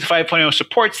 Bluetooth 5.0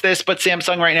 supports this, but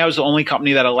Samsung right now is the only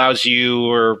company that allows you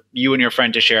or you and your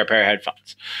friend to share a pair of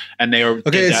headphones. And they are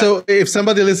okay. So if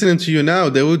somebody listening to you now,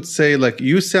 they would say like,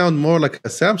 you sound more like a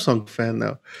Samsung fan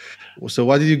now. So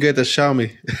why did you get a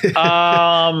Xiaomi?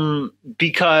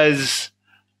 Because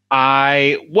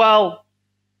I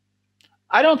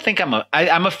don't think I'm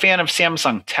a fan of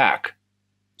Samsung tech.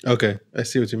 Okay, I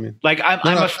see what you mean. Like I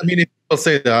mean, people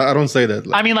say that. I don't say that.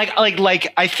 I mean,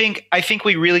 I think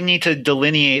we really need to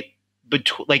delineate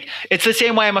between. Like, it's the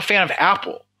same way I'm a fan of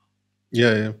Apple.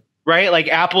 Yeah. Right. Like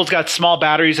Apple's got small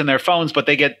batteries in their phones, but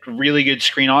they get really good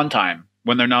screen on time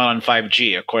when they're not on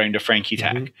 5G, according to Frankie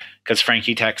Tech, because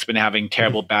Frankie Tech's been having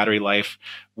terrible battery life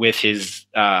with his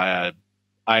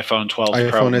iPhone 12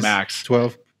 Pro Max.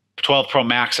 12 Pro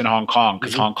Max in Hong Kong,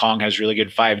 because Hong Kong has really good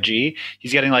 5G.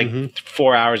 He's getting like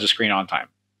 4 hours of screen on time,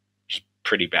 which is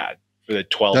pretty bad for the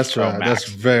 12 Pro Max. That's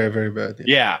very, very bad.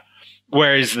 Yeah.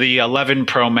 Whereas the 11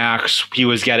 Pro Max, he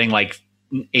was getting like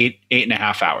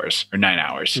 8.5 hours or 9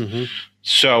 hours.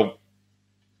 So,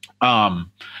 I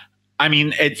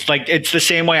mean, it's the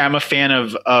same way I'm a fan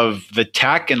of the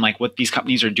tech and like what these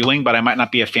companies are doing, but I might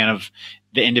not be a fan of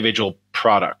the individual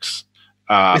products.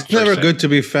 It's never good to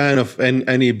be a fan of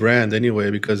any brand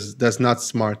anyway, because that's not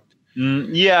smart.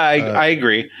 I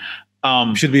agree.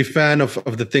 You should be a fan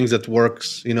of the things that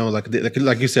works, you know,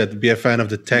 like you said, be a fan of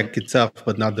the tech itself,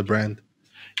 but not the brand.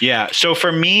 Yeah. So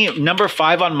for me, number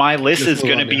 5 on my list is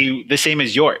going to be the same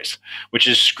as yours, which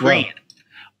is screen.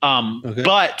 Wow. Okay.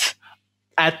 But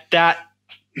at that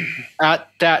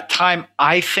time,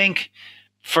 I think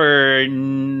for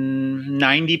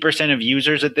 90% of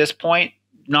users at this point,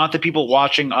 not the people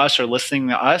watching us or listening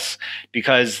to us,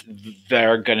 because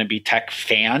they're going to be tech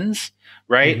fans,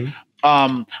 right?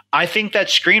 I think that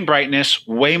screen brightness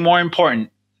way more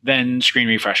important than screen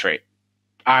refresh rate.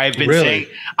 I've been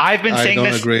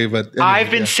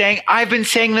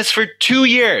saying this for 2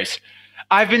 years.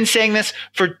 I've been saying this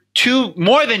for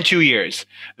more than 2 years,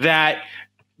 that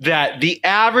the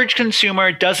average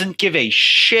consumer doesn't give a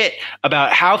shit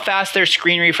about how fast their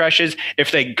screen refreshes if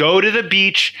they go to the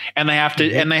beach and they have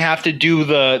to do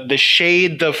the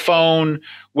shade the phone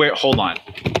where. Hold on.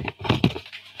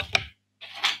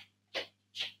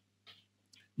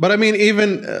 But I mean,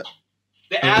 even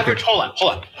the average. Hold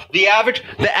on. The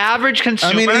average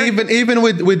consumer. I mean, even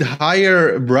with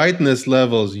higher brightness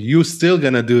levels, you still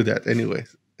gonna do that anyway.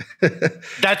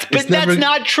 That's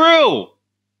not true.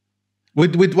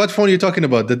 With what phone are you talking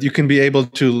about? That you can be able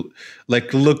to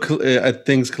like look at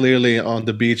things clearly on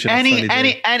the beach.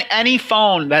 Any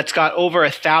phone that's got over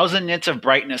 1,000 nits of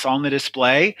brightness on the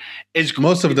display is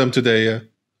most of them today. Yeah.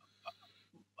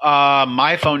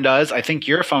 My phone does. I think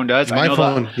your phone does. My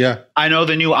phone, yeah. I know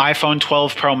the new iPhone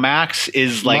 12 Pro Max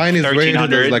is like mine is rated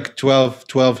as like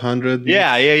 1200.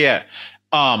 Yeah.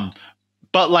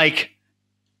 But like.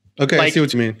 Okay, I see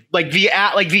what you mean. Like the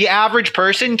average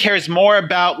person cares more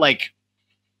about like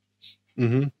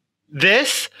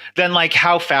this than like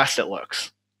how fast it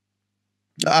looks.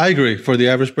 I agree. For the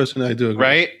average person, I do agree.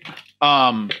 Right?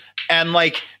 And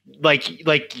like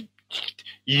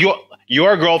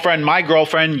your girlfriend, my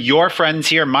girlfriend, your friends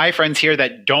here, my friends here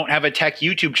that don't have a tech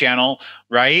YouTube channel,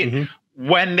 right?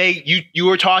 When you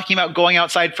were talking about going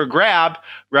outside for grab,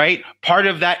 right? Part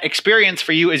of that experience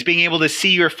for you is being able to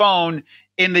see your phone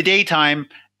in the daytime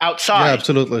outside. Yeah,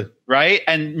 absolutely. Right?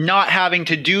 And not having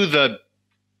to do the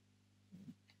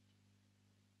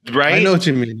right. I know what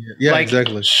you mean. Yeah, like,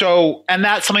 exactly. So, and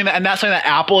that's something that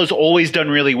Apple has always done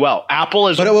really well. Apple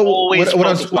is always.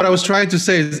 What I was trying to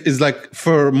say is like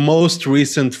for most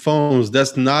recent phones,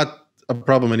 that's not a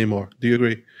problem anymore. Do you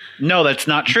agree? No, that's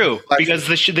not true. Because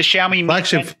the Xiaomi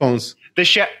flagship phones.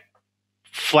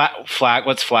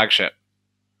 What's flagship?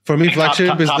 For me,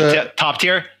 flagship is top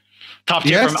tier. Top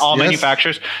tier from all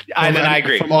manufacturers. Then I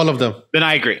agree. From all of them. Then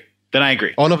I agree. Then I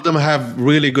agree. All of them have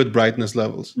really good brightness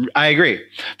levels. I agree.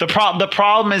 The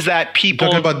problem is that people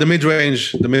Talking about the mid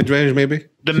range maybe.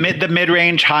 the mid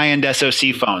range high end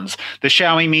SoC phones. The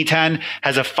Xiaomi Mi 10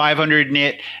 has a 500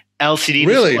 nit LCD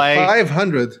Really, display,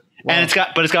 500, wow. and it's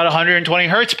got 120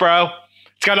 hertz, bro.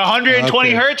 It's got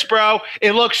 120 hertz, bro.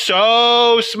 It looks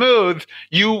so smooth.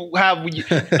 You have,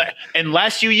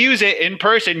 unless you use it in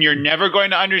person, you're never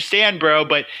going to understand, bro.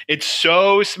 But it's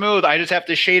so smooth. I just have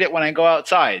to shade it when I go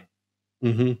outside.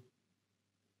 Mm-hmm.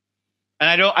 And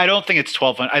I don't think it's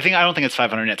 1200. I don't think it's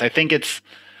 500 nits. I think it's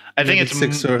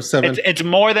 6 or 7. It's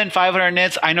more than 500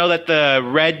 nits. I know that the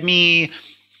Redmi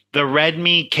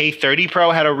K30 Pro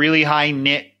had a really high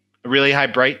nit, really high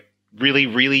bright,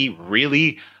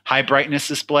 really high brightness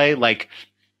display. Like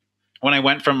when I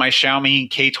went from my Xiaomi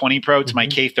K20 Pro to my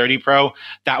K30 Pro,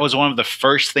 that was one of the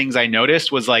first things I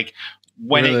noticed was like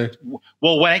when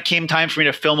it came time for me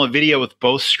to film a video with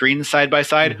both screens side by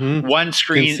side, one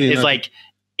screen is like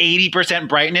 80%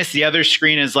 brightness, the other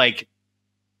screen is like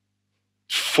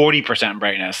 40%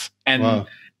 brightness, and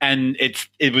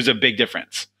it was a big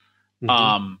difference.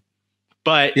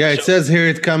 But yeah, it says here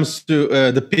it comes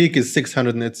to the peak is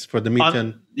 600 nits for the Mi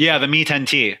 10. Yeah, the Mi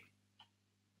 10T.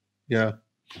 Yeah.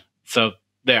 So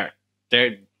there.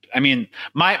 I mean,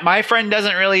 my friend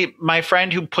doesn't really. My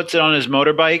friend who puts it on his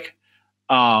motorbike,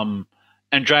 and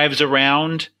drives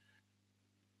around,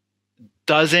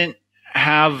 doesn't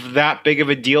have that big of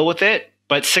a deal with it.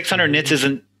 But 600 nits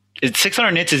isn't.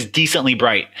 600 nits is decently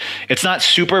bright. It's not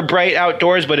super bright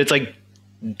outdoors, but it's like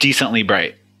decently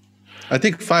bright. I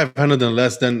think 500 and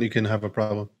less, then you can have a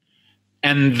problem.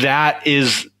 And that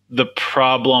is the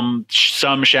problem.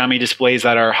 Some Xiaomi displays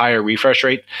that are higher refresh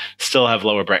rate still have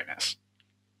lower brightness.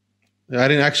 I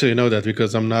didn't actually know that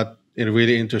because I'm not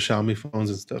really into Xiaomi phones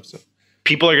and stuff. So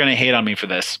people are going to hate on me for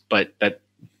this, but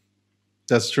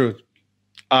that's true.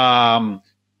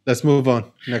 Let's move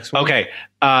on. Next one. Okay.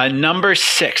 Number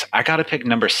 6. I got to pick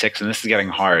number 6, and this is getting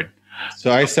hard.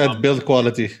 So I said build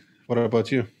quality. What about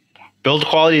you? Build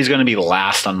quality is going to be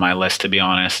last on my list, to be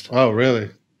honest. Oh, really?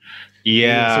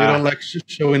 Yeah. So you don't like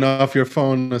showing off your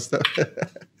phone and stuff?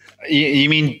 You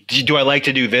mean, do I like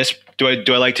to do this? Do I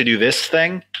like to do this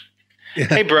thing? Yeah.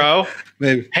 Hey, bro.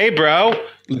 Maybe. Hey, bro.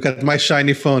 Look at my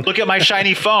shiny phone. Look at my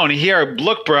shiny phone. Here,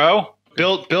 look, bro.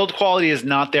 Build quality is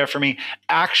not there for me.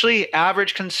 Actually,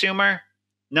 average consumer,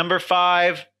 number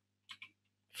 5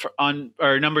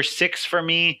 or number 6 for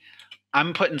me,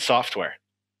 I'm putting software.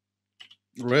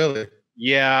 Really?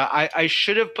 Yeah, I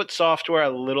should have put software a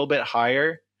little bit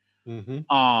higher. And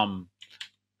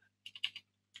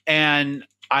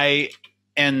I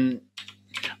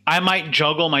might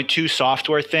juggle my 2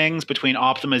 software things between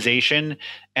optimization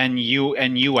and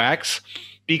UX,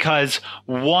 because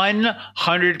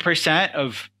 100%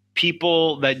 of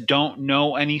people that don't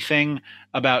know anything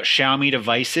about Xiaomi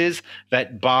devices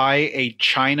that buy a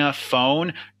China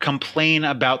phone complain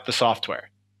about the software.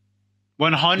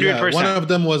 100%. Yeah, one of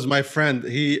them was my friend.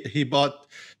 He got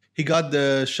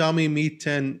the Xiaomi Mi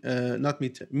 10, not Mi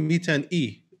 10, Mi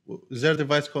 10e. Is there a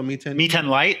device called Mi 10? Mi 10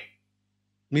 Lite?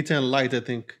 Mi 10 Lite, I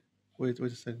think. Wait a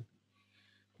second.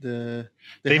 They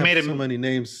made so many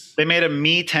names. They made a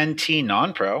Mi 10T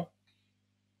non-pro.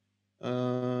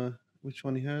 Which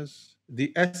one he has?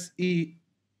 The SE8,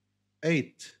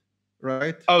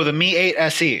 right? Oh, the Mi 8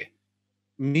 SE.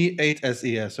 Mi 8 SE.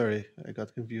 Yeah, sorry, I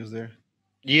got confused there.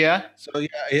 Yeah. So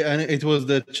yeah, and it was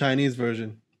the Chinese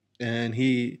version, and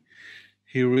he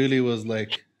really was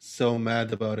like so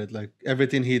mad about it. Like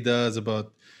everything he does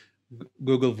about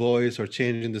Google Voice or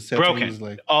changing the settings, broken.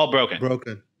 Like all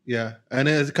broken. Yeah, and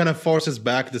it kind of forces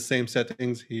back the same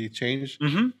settings he changed.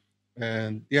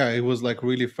 And yeah, it was like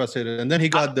really frustrated. And then he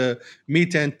got the Mi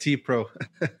 10T Pro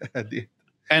at the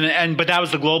end. But that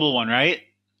was the global one, right?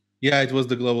 Yeah, it was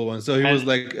the global one. So he was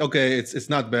like, okay, it's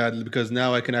not bad because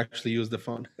now I can actually use the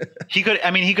phone. he could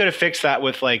have fixed that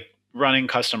with like running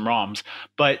custom ROMs,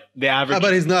 but the average.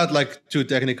 But he's not like too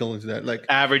technical into that. Like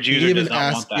average user does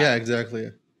not want that. Yeah,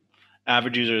 exactly.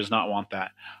 Average user does not want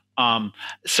that.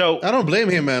 So I don't blame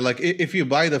him, man. Like if you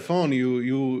buy the phone,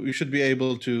 you should be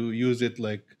able to use it.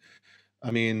 Like, I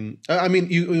mean,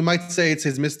 you might say it's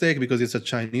his mistake because it's a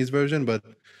Chinese version, but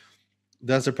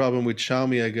that's the problem with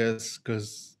Xiaomi, I guess,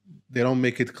 because they don't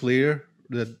make it clear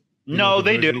that. No,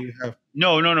 they do.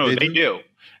 No, they do.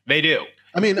 They do.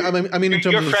 I mean, in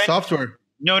terms of the software.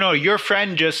 No, your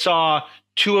friend just saw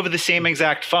 2 of the same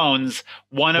exact phones.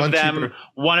 One of them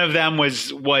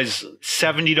was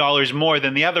 $70 more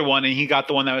than the other one, and he got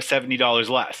the one that was $70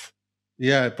 less.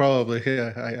 Yeah, probably.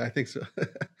 Yeah, I think so.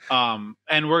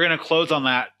 And we're gonna close on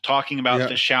that talking about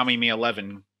the Xiaomi Mi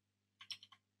 11.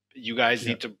 You guys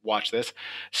need to watch this.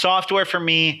 Software for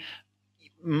me,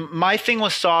 my thing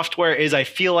with software is I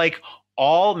feel like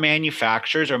all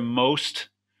manufacturers or most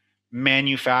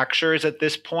manufacturers at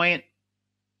this point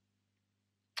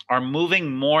are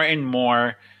moving more and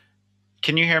more.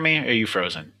 Can you hear me? Or are you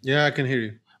frozen? Yeah, I can hear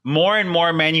you. More and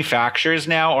more manufacturers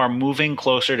now are moving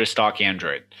closer to stock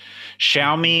Android.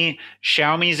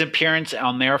 Xiaomi's appearance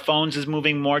on their phones is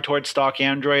moving more towards stock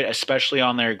Android, especially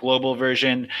on their global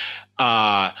version.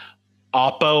 Oppo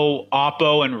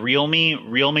and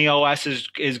Realme OS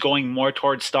is going more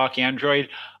towards stock Android.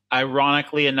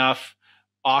 Ironically enough,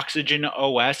 Oxygen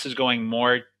OS is going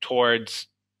more towards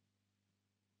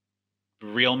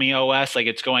Realme OS, like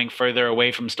it's going further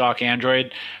away from stock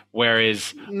Android,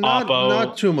 whereas Oppo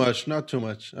not too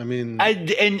much. I mean,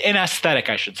 in aesthetic,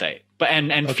 I should say, but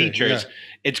and features,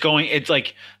 it's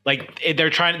like they're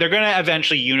going to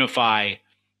eventually unify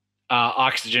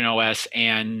Oxygen OS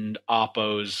and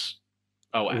Oppo's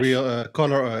OS,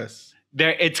 Color OS.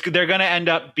 They're going to end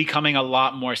up becoming a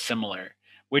lot more similar,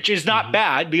 which is not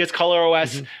bad because Color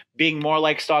OS being more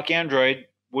like stock Android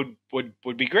would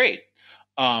be great.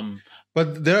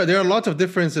 But there are lots of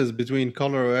differences between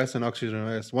Color OS and Oxygen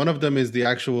OS. One of them is the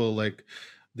actual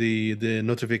the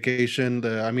notification.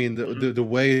 The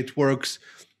way it works.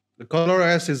 The Color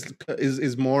OS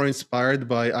is more inspired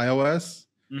by iOS.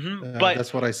 But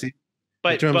that's what I see.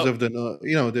 But in terms of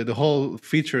the whole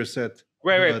feature set.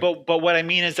 Right. But what I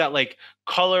mean is that like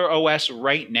Color OS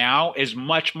right now is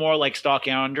much more like stock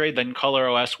Android than Color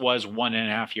OS was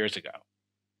 1.5 years ago.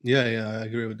 Yeah, I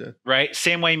agree with that. Right?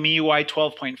 Same way MIUI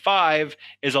 12.5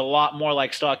 is a lot more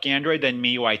like stock Android than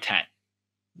MIUI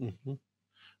 10.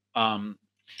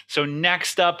 So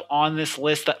next up on this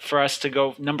list for us to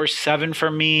go, number 7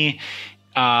 for me,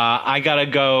 I got to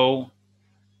go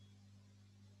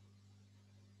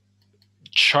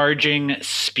charging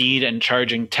speed and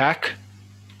charging tech.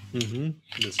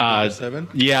 That's 7.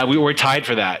 Yeah, we were tied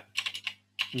for that.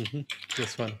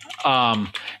 That's fun.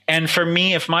 And for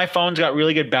me, if my phone's got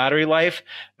really good battery life,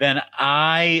 then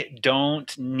I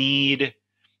don't need.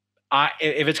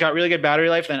 If it's got really good battery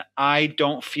life, then I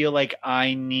don't feel like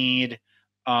I need.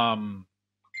 Then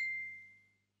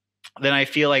I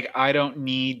feel like I don't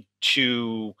need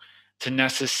to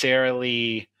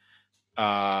necessarily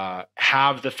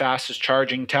have the fastest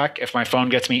charging tech. If my phone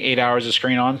gets me 8 hours of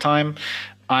screen on time,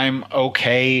 I'm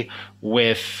okay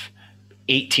with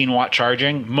 18-watt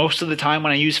charging. Most of the time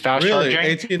when I use fast charging,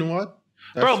 18 watt?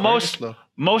 That's bro,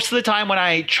 most of the time when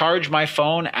I charge my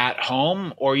phone at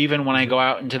home or even when I go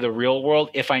out into the real world,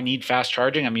 if I need fast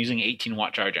charging, I'm using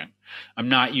 18-watt charging. I'm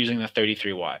not using the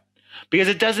 33-watt because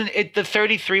the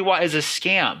 33-watt is a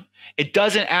scam. It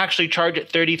doesn't actually charge at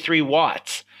 33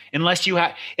 watts unless you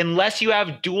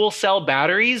have dual cell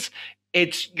batteries.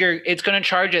 It's going to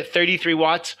charge at 33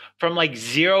 watts from like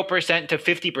 0% to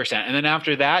 50%. And then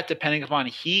after that, depending upon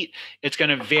heat, it's going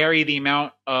to vary the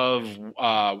amount of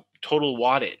total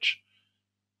wattage.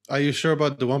 Are you sure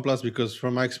about the OnePlus? Because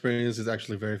from my experience, it's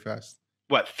actually very fast.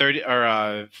 What, 30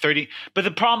 or 30? But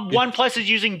the problem, OnePlus is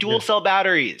using dual cell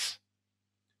batteries.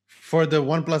 For the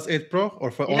OnePlus 8 Pro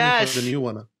or only for the new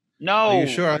one? No, are you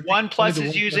sure? OnePlus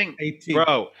is using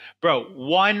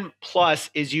OnePlus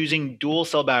is using dual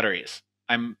cell batteries.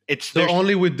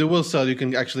 Only with dual cell you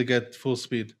can actually get full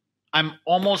speed. I'm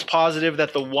almost positive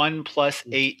that the OnePlus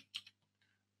 8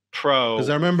 Pro. Because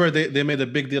I remember they made a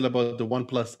big deal about the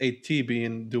OnePlus 8T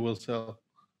being dual cell.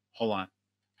 Hold on,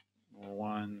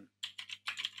 OnePlus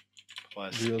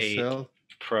dual 8 cell.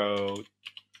 Pro.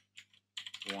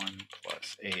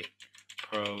 OnePlus 8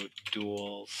 Pro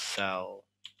dual cell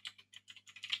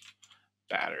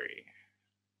battery.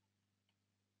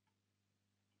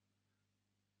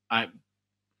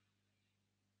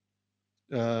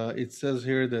 It says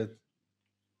here that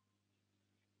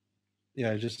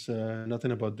just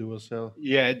nothing about dual cell.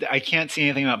 Yeah, I can't see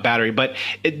anything about battery, but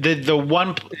the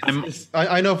one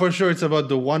I know for sure it's about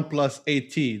the OnePlus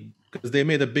 8T because they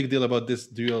made a big deal about this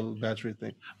dual battery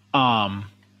thing.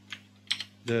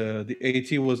 The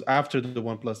 8T was after the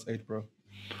OnePlus 8 Pro.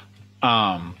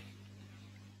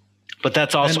 But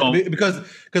that's also because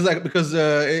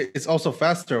it's also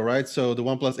faster, right? So the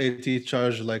OnePlus 8T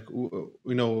charge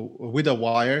with a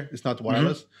wire, it's not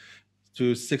wireless,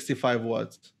 to 65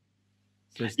 watts.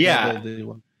 So it's double the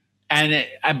one.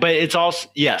 But it's also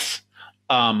yes.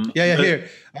 Here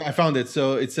I found it.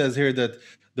 So it says here that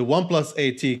the OnePlus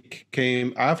 8T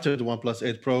came after the OnePlus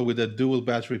 8 Pro with a dual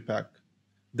battery pack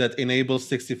that enables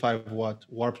 65-watt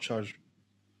warp charge.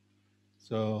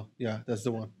 So yeah, that's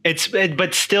the one.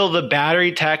 But still, the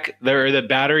battery tech, the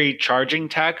battery charging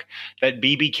tech that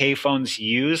BBK phones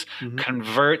use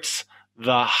converts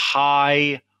the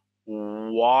high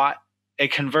watt.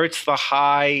 It converts the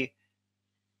high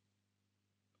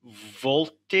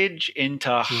voltage into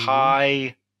Hmm.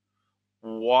 high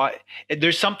watt.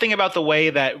 There's something about the way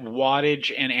that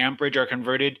wattage and amperage are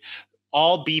converted.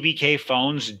 All BBK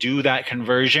phones do that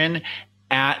conversion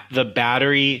at the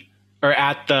battery or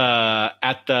at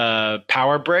the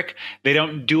power brick. They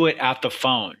don't do it at the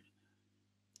phone.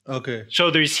 Okay.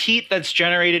 So there's heat that's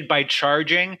generated by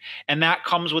charging, and that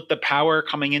comes with the power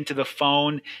coming into the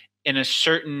phone in a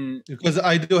certain. Because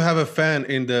I do have a fan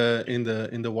in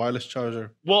the wireless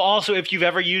charger. Well, also, if you've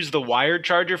ever used the wired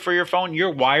charger for your phone,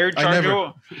 I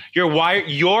never. your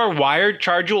wired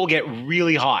charger will get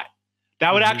really hot.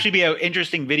 That would Hmm. actually be an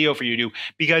interesting video for you to do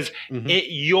because Hmm.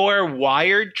 your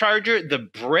wired charger, the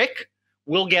brick,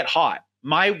 will get hot.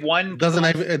 My one plus,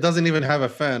 It doesn't even have a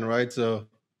fan, right? So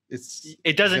it's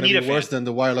it doesn't gonna need be a fan. worse than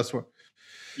the wireless one.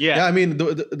 Yeah. Yeah, I mean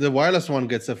the wireless one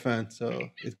gets a fan, so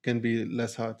it can be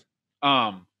less hot.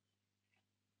 Um.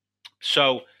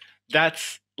 So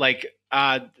that's like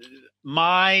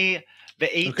my the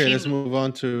Okay, let's 18 move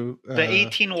on to the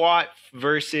 18 watt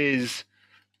versus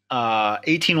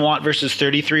 18 watt versus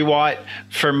 33 watt.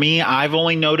 For me, I've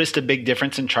only noticed a big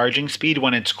difference in charging speed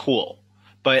when it's cool.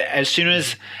 But as soon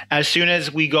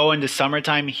as we go into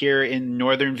summertime here in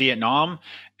northern Vietnam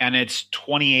and it's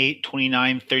 28,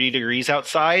 29, 30 degrees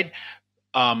outside,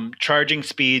 charging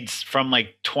speeds from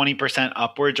like 20%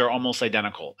 upwards are almost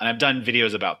identical. And I've done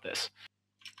videos about this.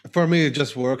 for me it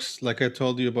just works. Like I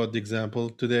told you about the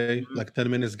example today, Mhm. like 10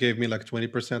 minutes gave me like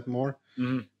 20% more.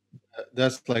 Mhm.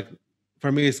 That's like,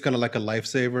 for me it's kind of like a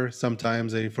lifesaver.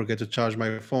 Sometimes I forget to charge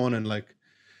my phone and like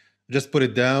just put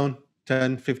it down,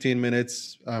 10, 15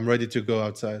 minutes, I'm ready to go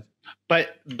outside.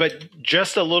 But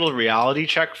just a little reality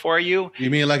check for you. You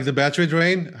mean like the battery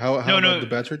drain? How No, about no, the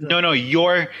battery drain? no, no.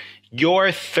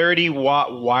 Your 30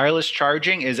 watt wireless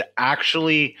charging is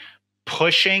actually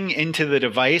pushing into the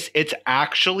device. It's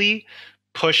actually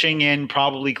pushing in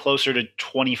probably closer to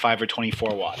 25 or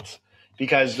 24 watts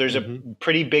because there's a Hmm.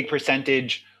 pretty big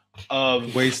percentage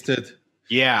of Wasted.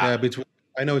 yeah, Yeah, between,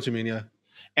 I know what you mean, yeah.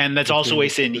 and that's also Between the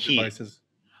wasted in the heat. devices.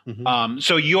 Hmm.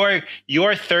 So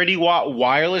your 30 watt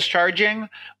wireless charging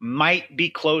might be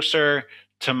closer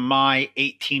to my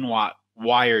 18 watt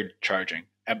wired charging.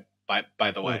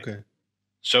 By the way, Okay.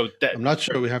 so I'm not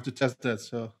sure. We have to test that.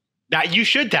 So that you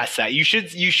should test that. You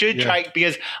should yeah. try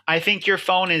because I think your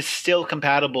phone is still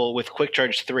compatible with Quick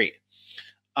Charge 3.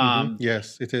 Um,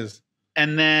 Yes, it is.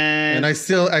 and And then I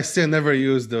still never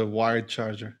use the wired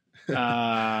charger.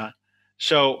 uh,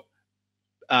 so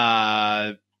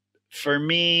uh, for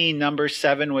me, number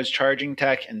 7 was charging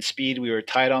tech and speed. We were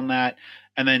tied on that.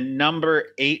 And then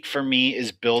number 8 for me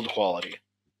is build quality.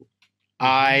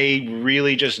 I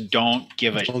really just don't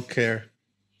give a Don't care.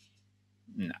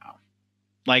 no.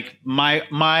 Like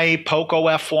my Poco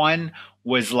F1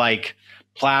 was like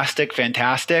plastic,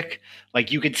 fantastic.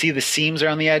 Like you could see the seams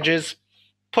around the edges.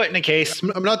 Put in a case.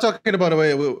 I'm not talking about the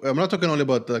way. I'm not talking only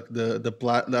about like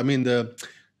I mean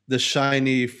the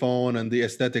shiny phone and the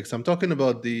aesthetics. I'm talking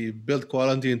about the build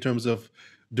quality in terms of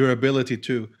durability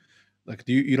too. Like,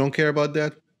 you don't care about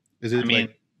that? Is I it mean,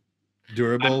 like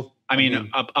durable? I I mean mean,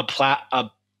 a plat a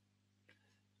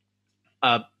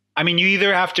I mean you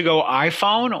either have to go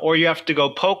iPhone or you have to go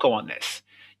Poco on this.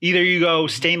 Either you go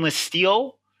stainless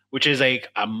steel, which is like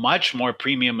a much more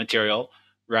premium material,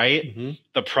 right? mhm.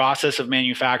 The process of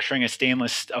manufacturing a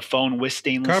phone with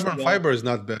stainless Carbon steel, fiber is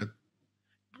not bad.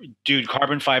 dude,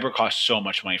 carbon fiber costs so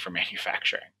much money for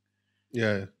manufacturing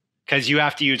Yeah. because you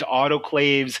have to use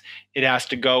autoclaves. It has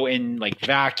to go in like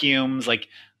vacuums. Like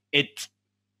it's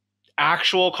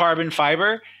actual carbon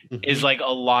fiber is Mhm. like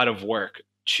a lot of work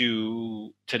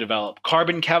to develop.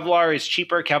 Carbon Kevlar is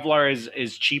cheaper. Kevlar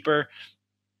is cheaper.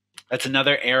 That's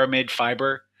another aramid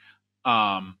fiber.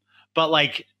 Um, but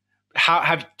like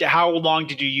how long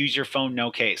did you use your phone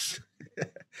no case?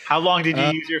 How long did you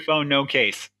Uh, use your phone no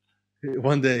case?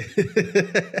 one day.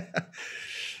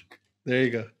 There you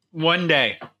go. One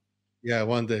day. Yeah,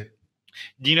 one day.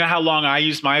 Do you know how long I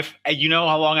used my? You know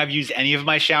how long I've used any of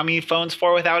my Xiaomi phones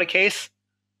for without a case?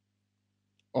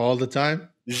 All the time.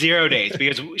 0 days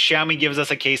because Xiaomi gives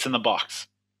us a case in the box.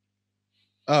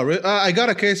 Oh, I got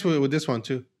a case with this one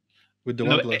too, with the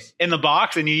OnePlus In the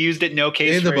box, and you used it no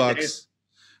case in the for a day. box.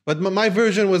 But my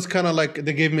version was kind of like,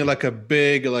 they gave me like a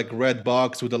big like red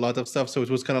box with a lot of stuff, so it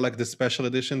was kind of like the special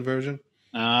edition version.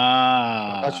 I'm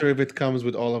not Ah, sure if it comes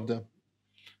with all of them.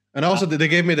 And also they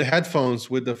gave me the headphones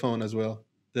with the phone as well.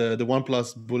 The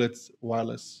OnePlus Bullets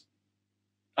wireless.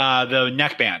 the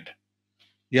neckband.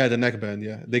 Yeah, the neckband.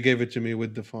 Yeah, they gave it to me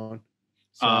with the phone.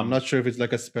 So I'm Um, not sure if it's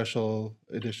like a special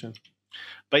edition.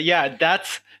 But yeah,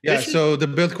 Yeah, this is so the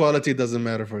build quality doesn't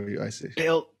matter for you, I see.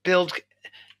 build.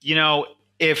 You know,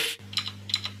 if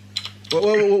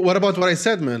What about what I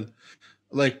said, man?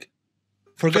 Like,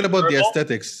 for forget the about the durable,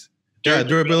 aesthetics. Yeah,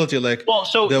 durability, like well,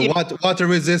 so the water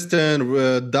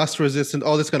resistant, dust resistant,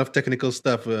 all this kind of technical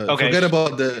stuff. okay, Forget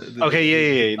about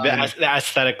okay, yeah, design of, the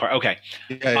aesthetic part. Okay,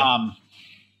 yeah, um,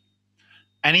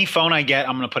 any phone I get,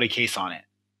 I'm gonna put a case on it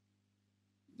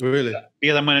yeah, really.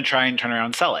 because I'm gonna try and turn around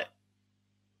and sell it.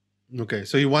 Okay,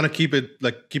 so you want to keep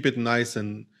it nice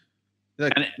and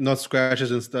like And not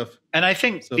scratches and stuff. and I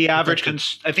think So the average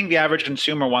protected. I think the average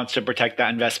consumer wants to protect that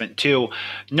investment too,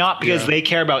 not because Yeah. they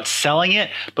care about selling it,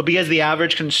 but because the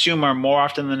average consumer more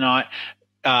often than not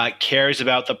cares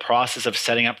about the process of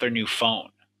setting up their new phone,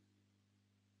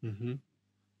 Mm-hmm.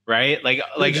 right? Like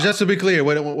Just to be clear,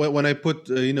 when I put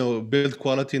build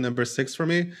quality number 6 for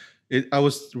me, I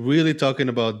was really talking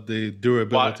about the what?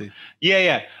 durability Yeah,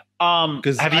 yeah.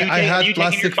 because Have I had you taken your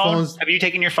plastic phone? phones Have you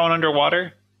taken your phone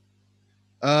underwater?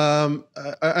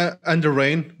 under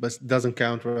rain, but it doesn't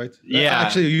count, right? I Yeah.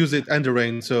 actually use it under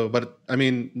rain, so but I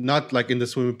mean not like in the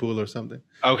swimming pool or something.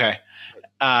 Okay.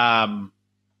 Um,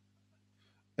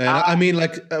 And I mean,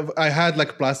 like I had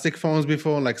like plastic phones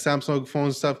before, like Samsung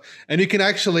phones stuff, and you can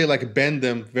actually like bend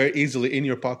them very easily in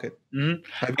your pocket. mhm.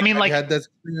 Have I mean, you like, had that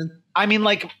experience? I mean,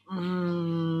 like,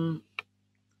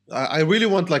 I really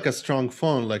want like a strong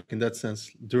phone, like in that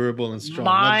sense, durable and strong,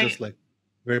 not my just like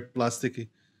very plasticky.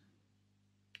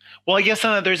 well, I guess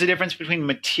there's a difference between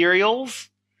materials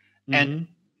and Hmm.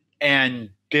 and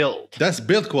build. That's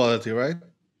build quality, right?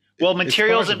 Well, It's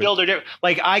materials part and of it. build are different.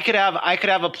 Like I could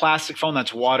have a plastic phone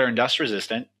that's water and dust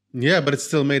resistant. Yeah, but it's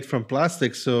still made from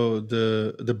plastic, so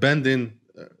the bending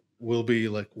will be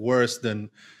like worse than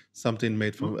something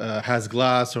made from has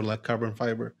glass or like carbon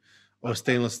fiber or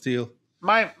stainless steel.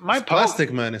 My It's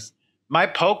plastic, man. It's my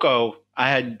Poco, I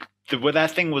had where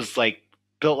that thing was like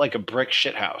built like a brick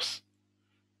shit house.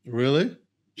 really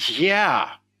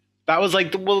Yeah, that was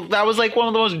like that was like one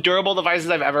of the most durable devices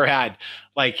I've ever had.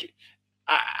 Like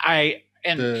I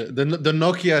and the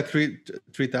Nokia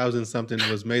 3000 something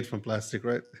was made from plastic,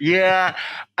 right? yeah,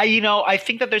 I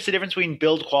think that there's a difference between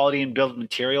build quality and build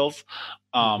materials.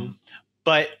 Hmm.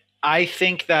 But I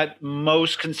think that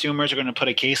most consumers are going to put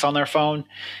a case on their phone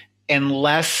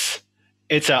unless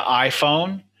it's an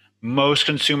iPhone. Most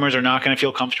consumers are not going to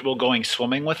feel comfortable going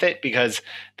swimming with it because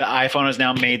the iPhone has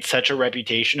now made such a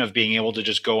reputation of being able to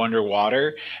just go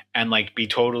underwater and like be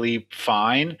totally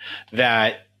fine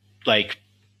that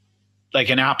like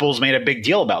an Apple's made a big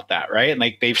deal about that, right? And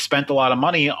like they've spent a lot of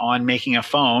money on making a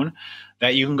phone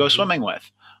that you can go Hmm. swimming with.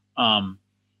 Um,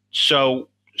 so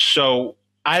so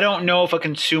I don't know if a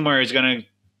consumer is going to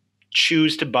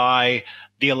choose to buy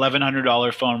the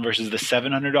 $1,100 phone versus the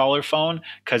 $700 phone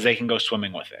because they can go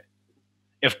swimming with it.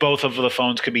 If both of the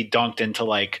phones could be dunked into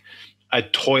like a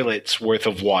toilet's worth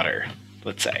of water,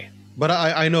 let's say. But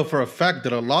I know for a fact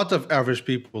that a lot of average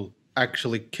people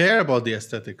actually care about the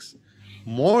aesthetics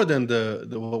more than the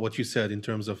what you said in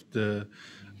terms of the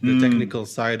technical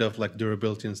side of like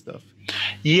durability and stuff.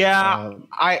 Yeah,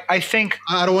 Uh, I think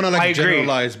I don't want to I like agree.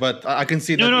 generalize, but I can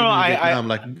see that No, even in I Vietnam,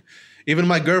 like even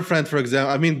my girlfriend, for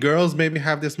example. I mean, girls maybe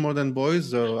have this more than boys,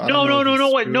 so I don't know if no.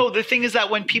 it's What? true. No, the thing is that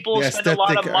when people The spend a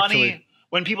lot aesthetic, of actually. money,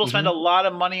 when people spend Hmm. a lot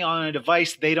of money on a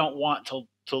device, they don't want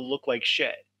to look like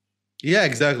shit. Yeah,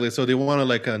 exactly. So they want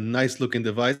like a nice looking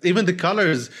device. Even the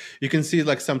colors, you can see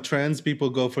like some trends. People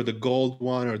go for the gold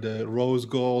one or the rose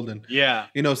gold, and Yeah.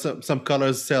 some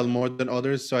colors sell more than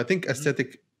others. So I think Mhm.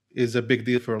 aesthetic is a big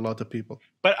deal for a lot of people.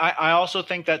 But I also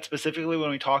think that specifically when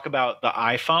we talk about the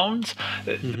iPhones,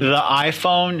 Hmm. the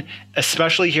iPhone,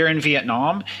 especially here in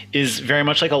Vietnam, is very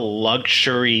much like a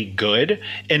luxury good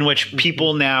in which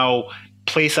people now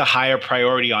place a higher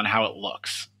priority on how it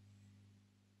looks.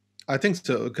 I think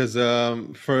so because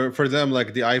for them,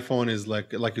 like the iPhone is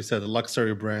like you said, a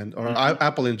luxury brand, or Mhm.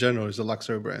 Apple in general is a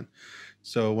luxury brand.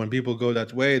 So when people go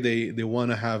that way, they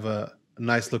want to have a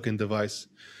nice looking device,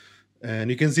 and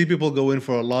you can see people go in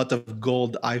for a lot of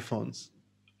gold iPhones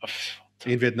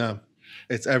in Vietnam.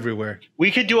 It's everywhere.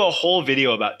 We could do a whole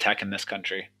video about tech in this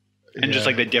country and just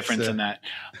like Yeah, the it's difference in that.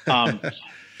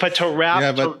 But to wrap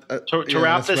yeah, but to yeah,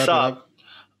 wrap let's this wrap it up,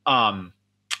 up.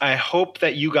 I hope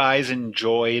that you guys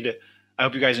enjoyed. I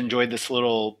hope you guys enjoyed this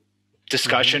little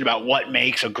discussion about what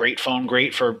makes a great phone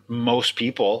great for most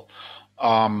people.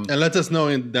 And let us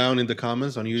know down in the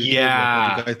comments on YouTube, like what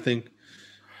Yeah, you guys think.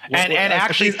 and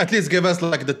actually, At least give us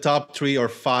like the top 3 or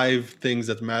 5 things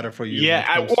that matter for you when it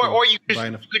yeah, comes to or you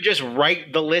buying a. could just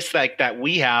write the list like that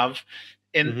we have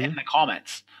in Mhm. the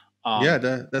comments. Yeah,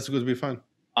 that's going to be fun.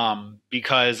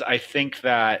 Because I think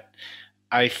that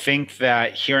I think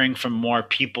that hearing from more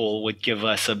people would give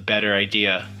us a better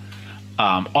idea.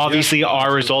 Obviously,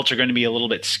 our results are going to be a little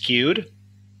bit skewed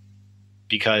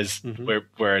because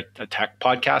we're a tech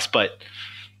podcast, but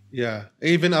yeah,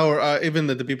 even our even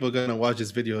the people gonna watch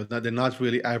this video, they're not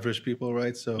really average people,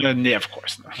 right? So yeah, of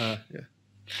course not. Yeah.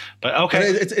 But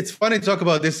okay, but it's funny to talk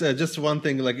about this. Just one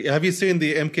thing, like, have you seen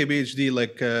the MKBHD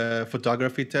like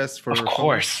photography test for? Of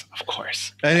course.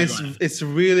 And it's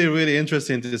really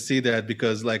interesting to see that,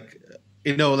 because like,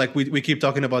 you know, like we keep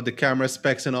talking about the camera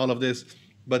specs and all of this,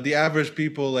 but the average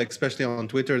people, like especially on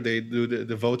Twitter, they do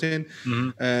the voting,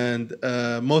 and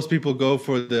most people go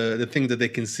for the thing that they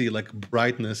can see, like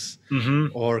brightness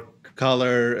or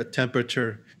color,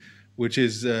 temperature, which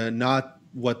is not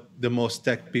what the most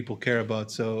tech people care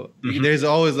about. So there's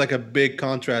always like a big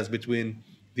contrast between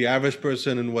the average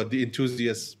person and what the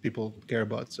enthusiasts people care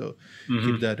about. So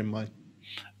keep that in mind.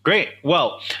 Great.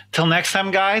 Well, till next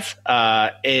time, guys.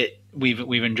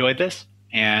 We've enjoyed this,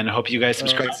 and I hope you guys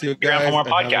subscribe. All right, see you guys, for more and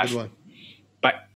have a good podcasts. one.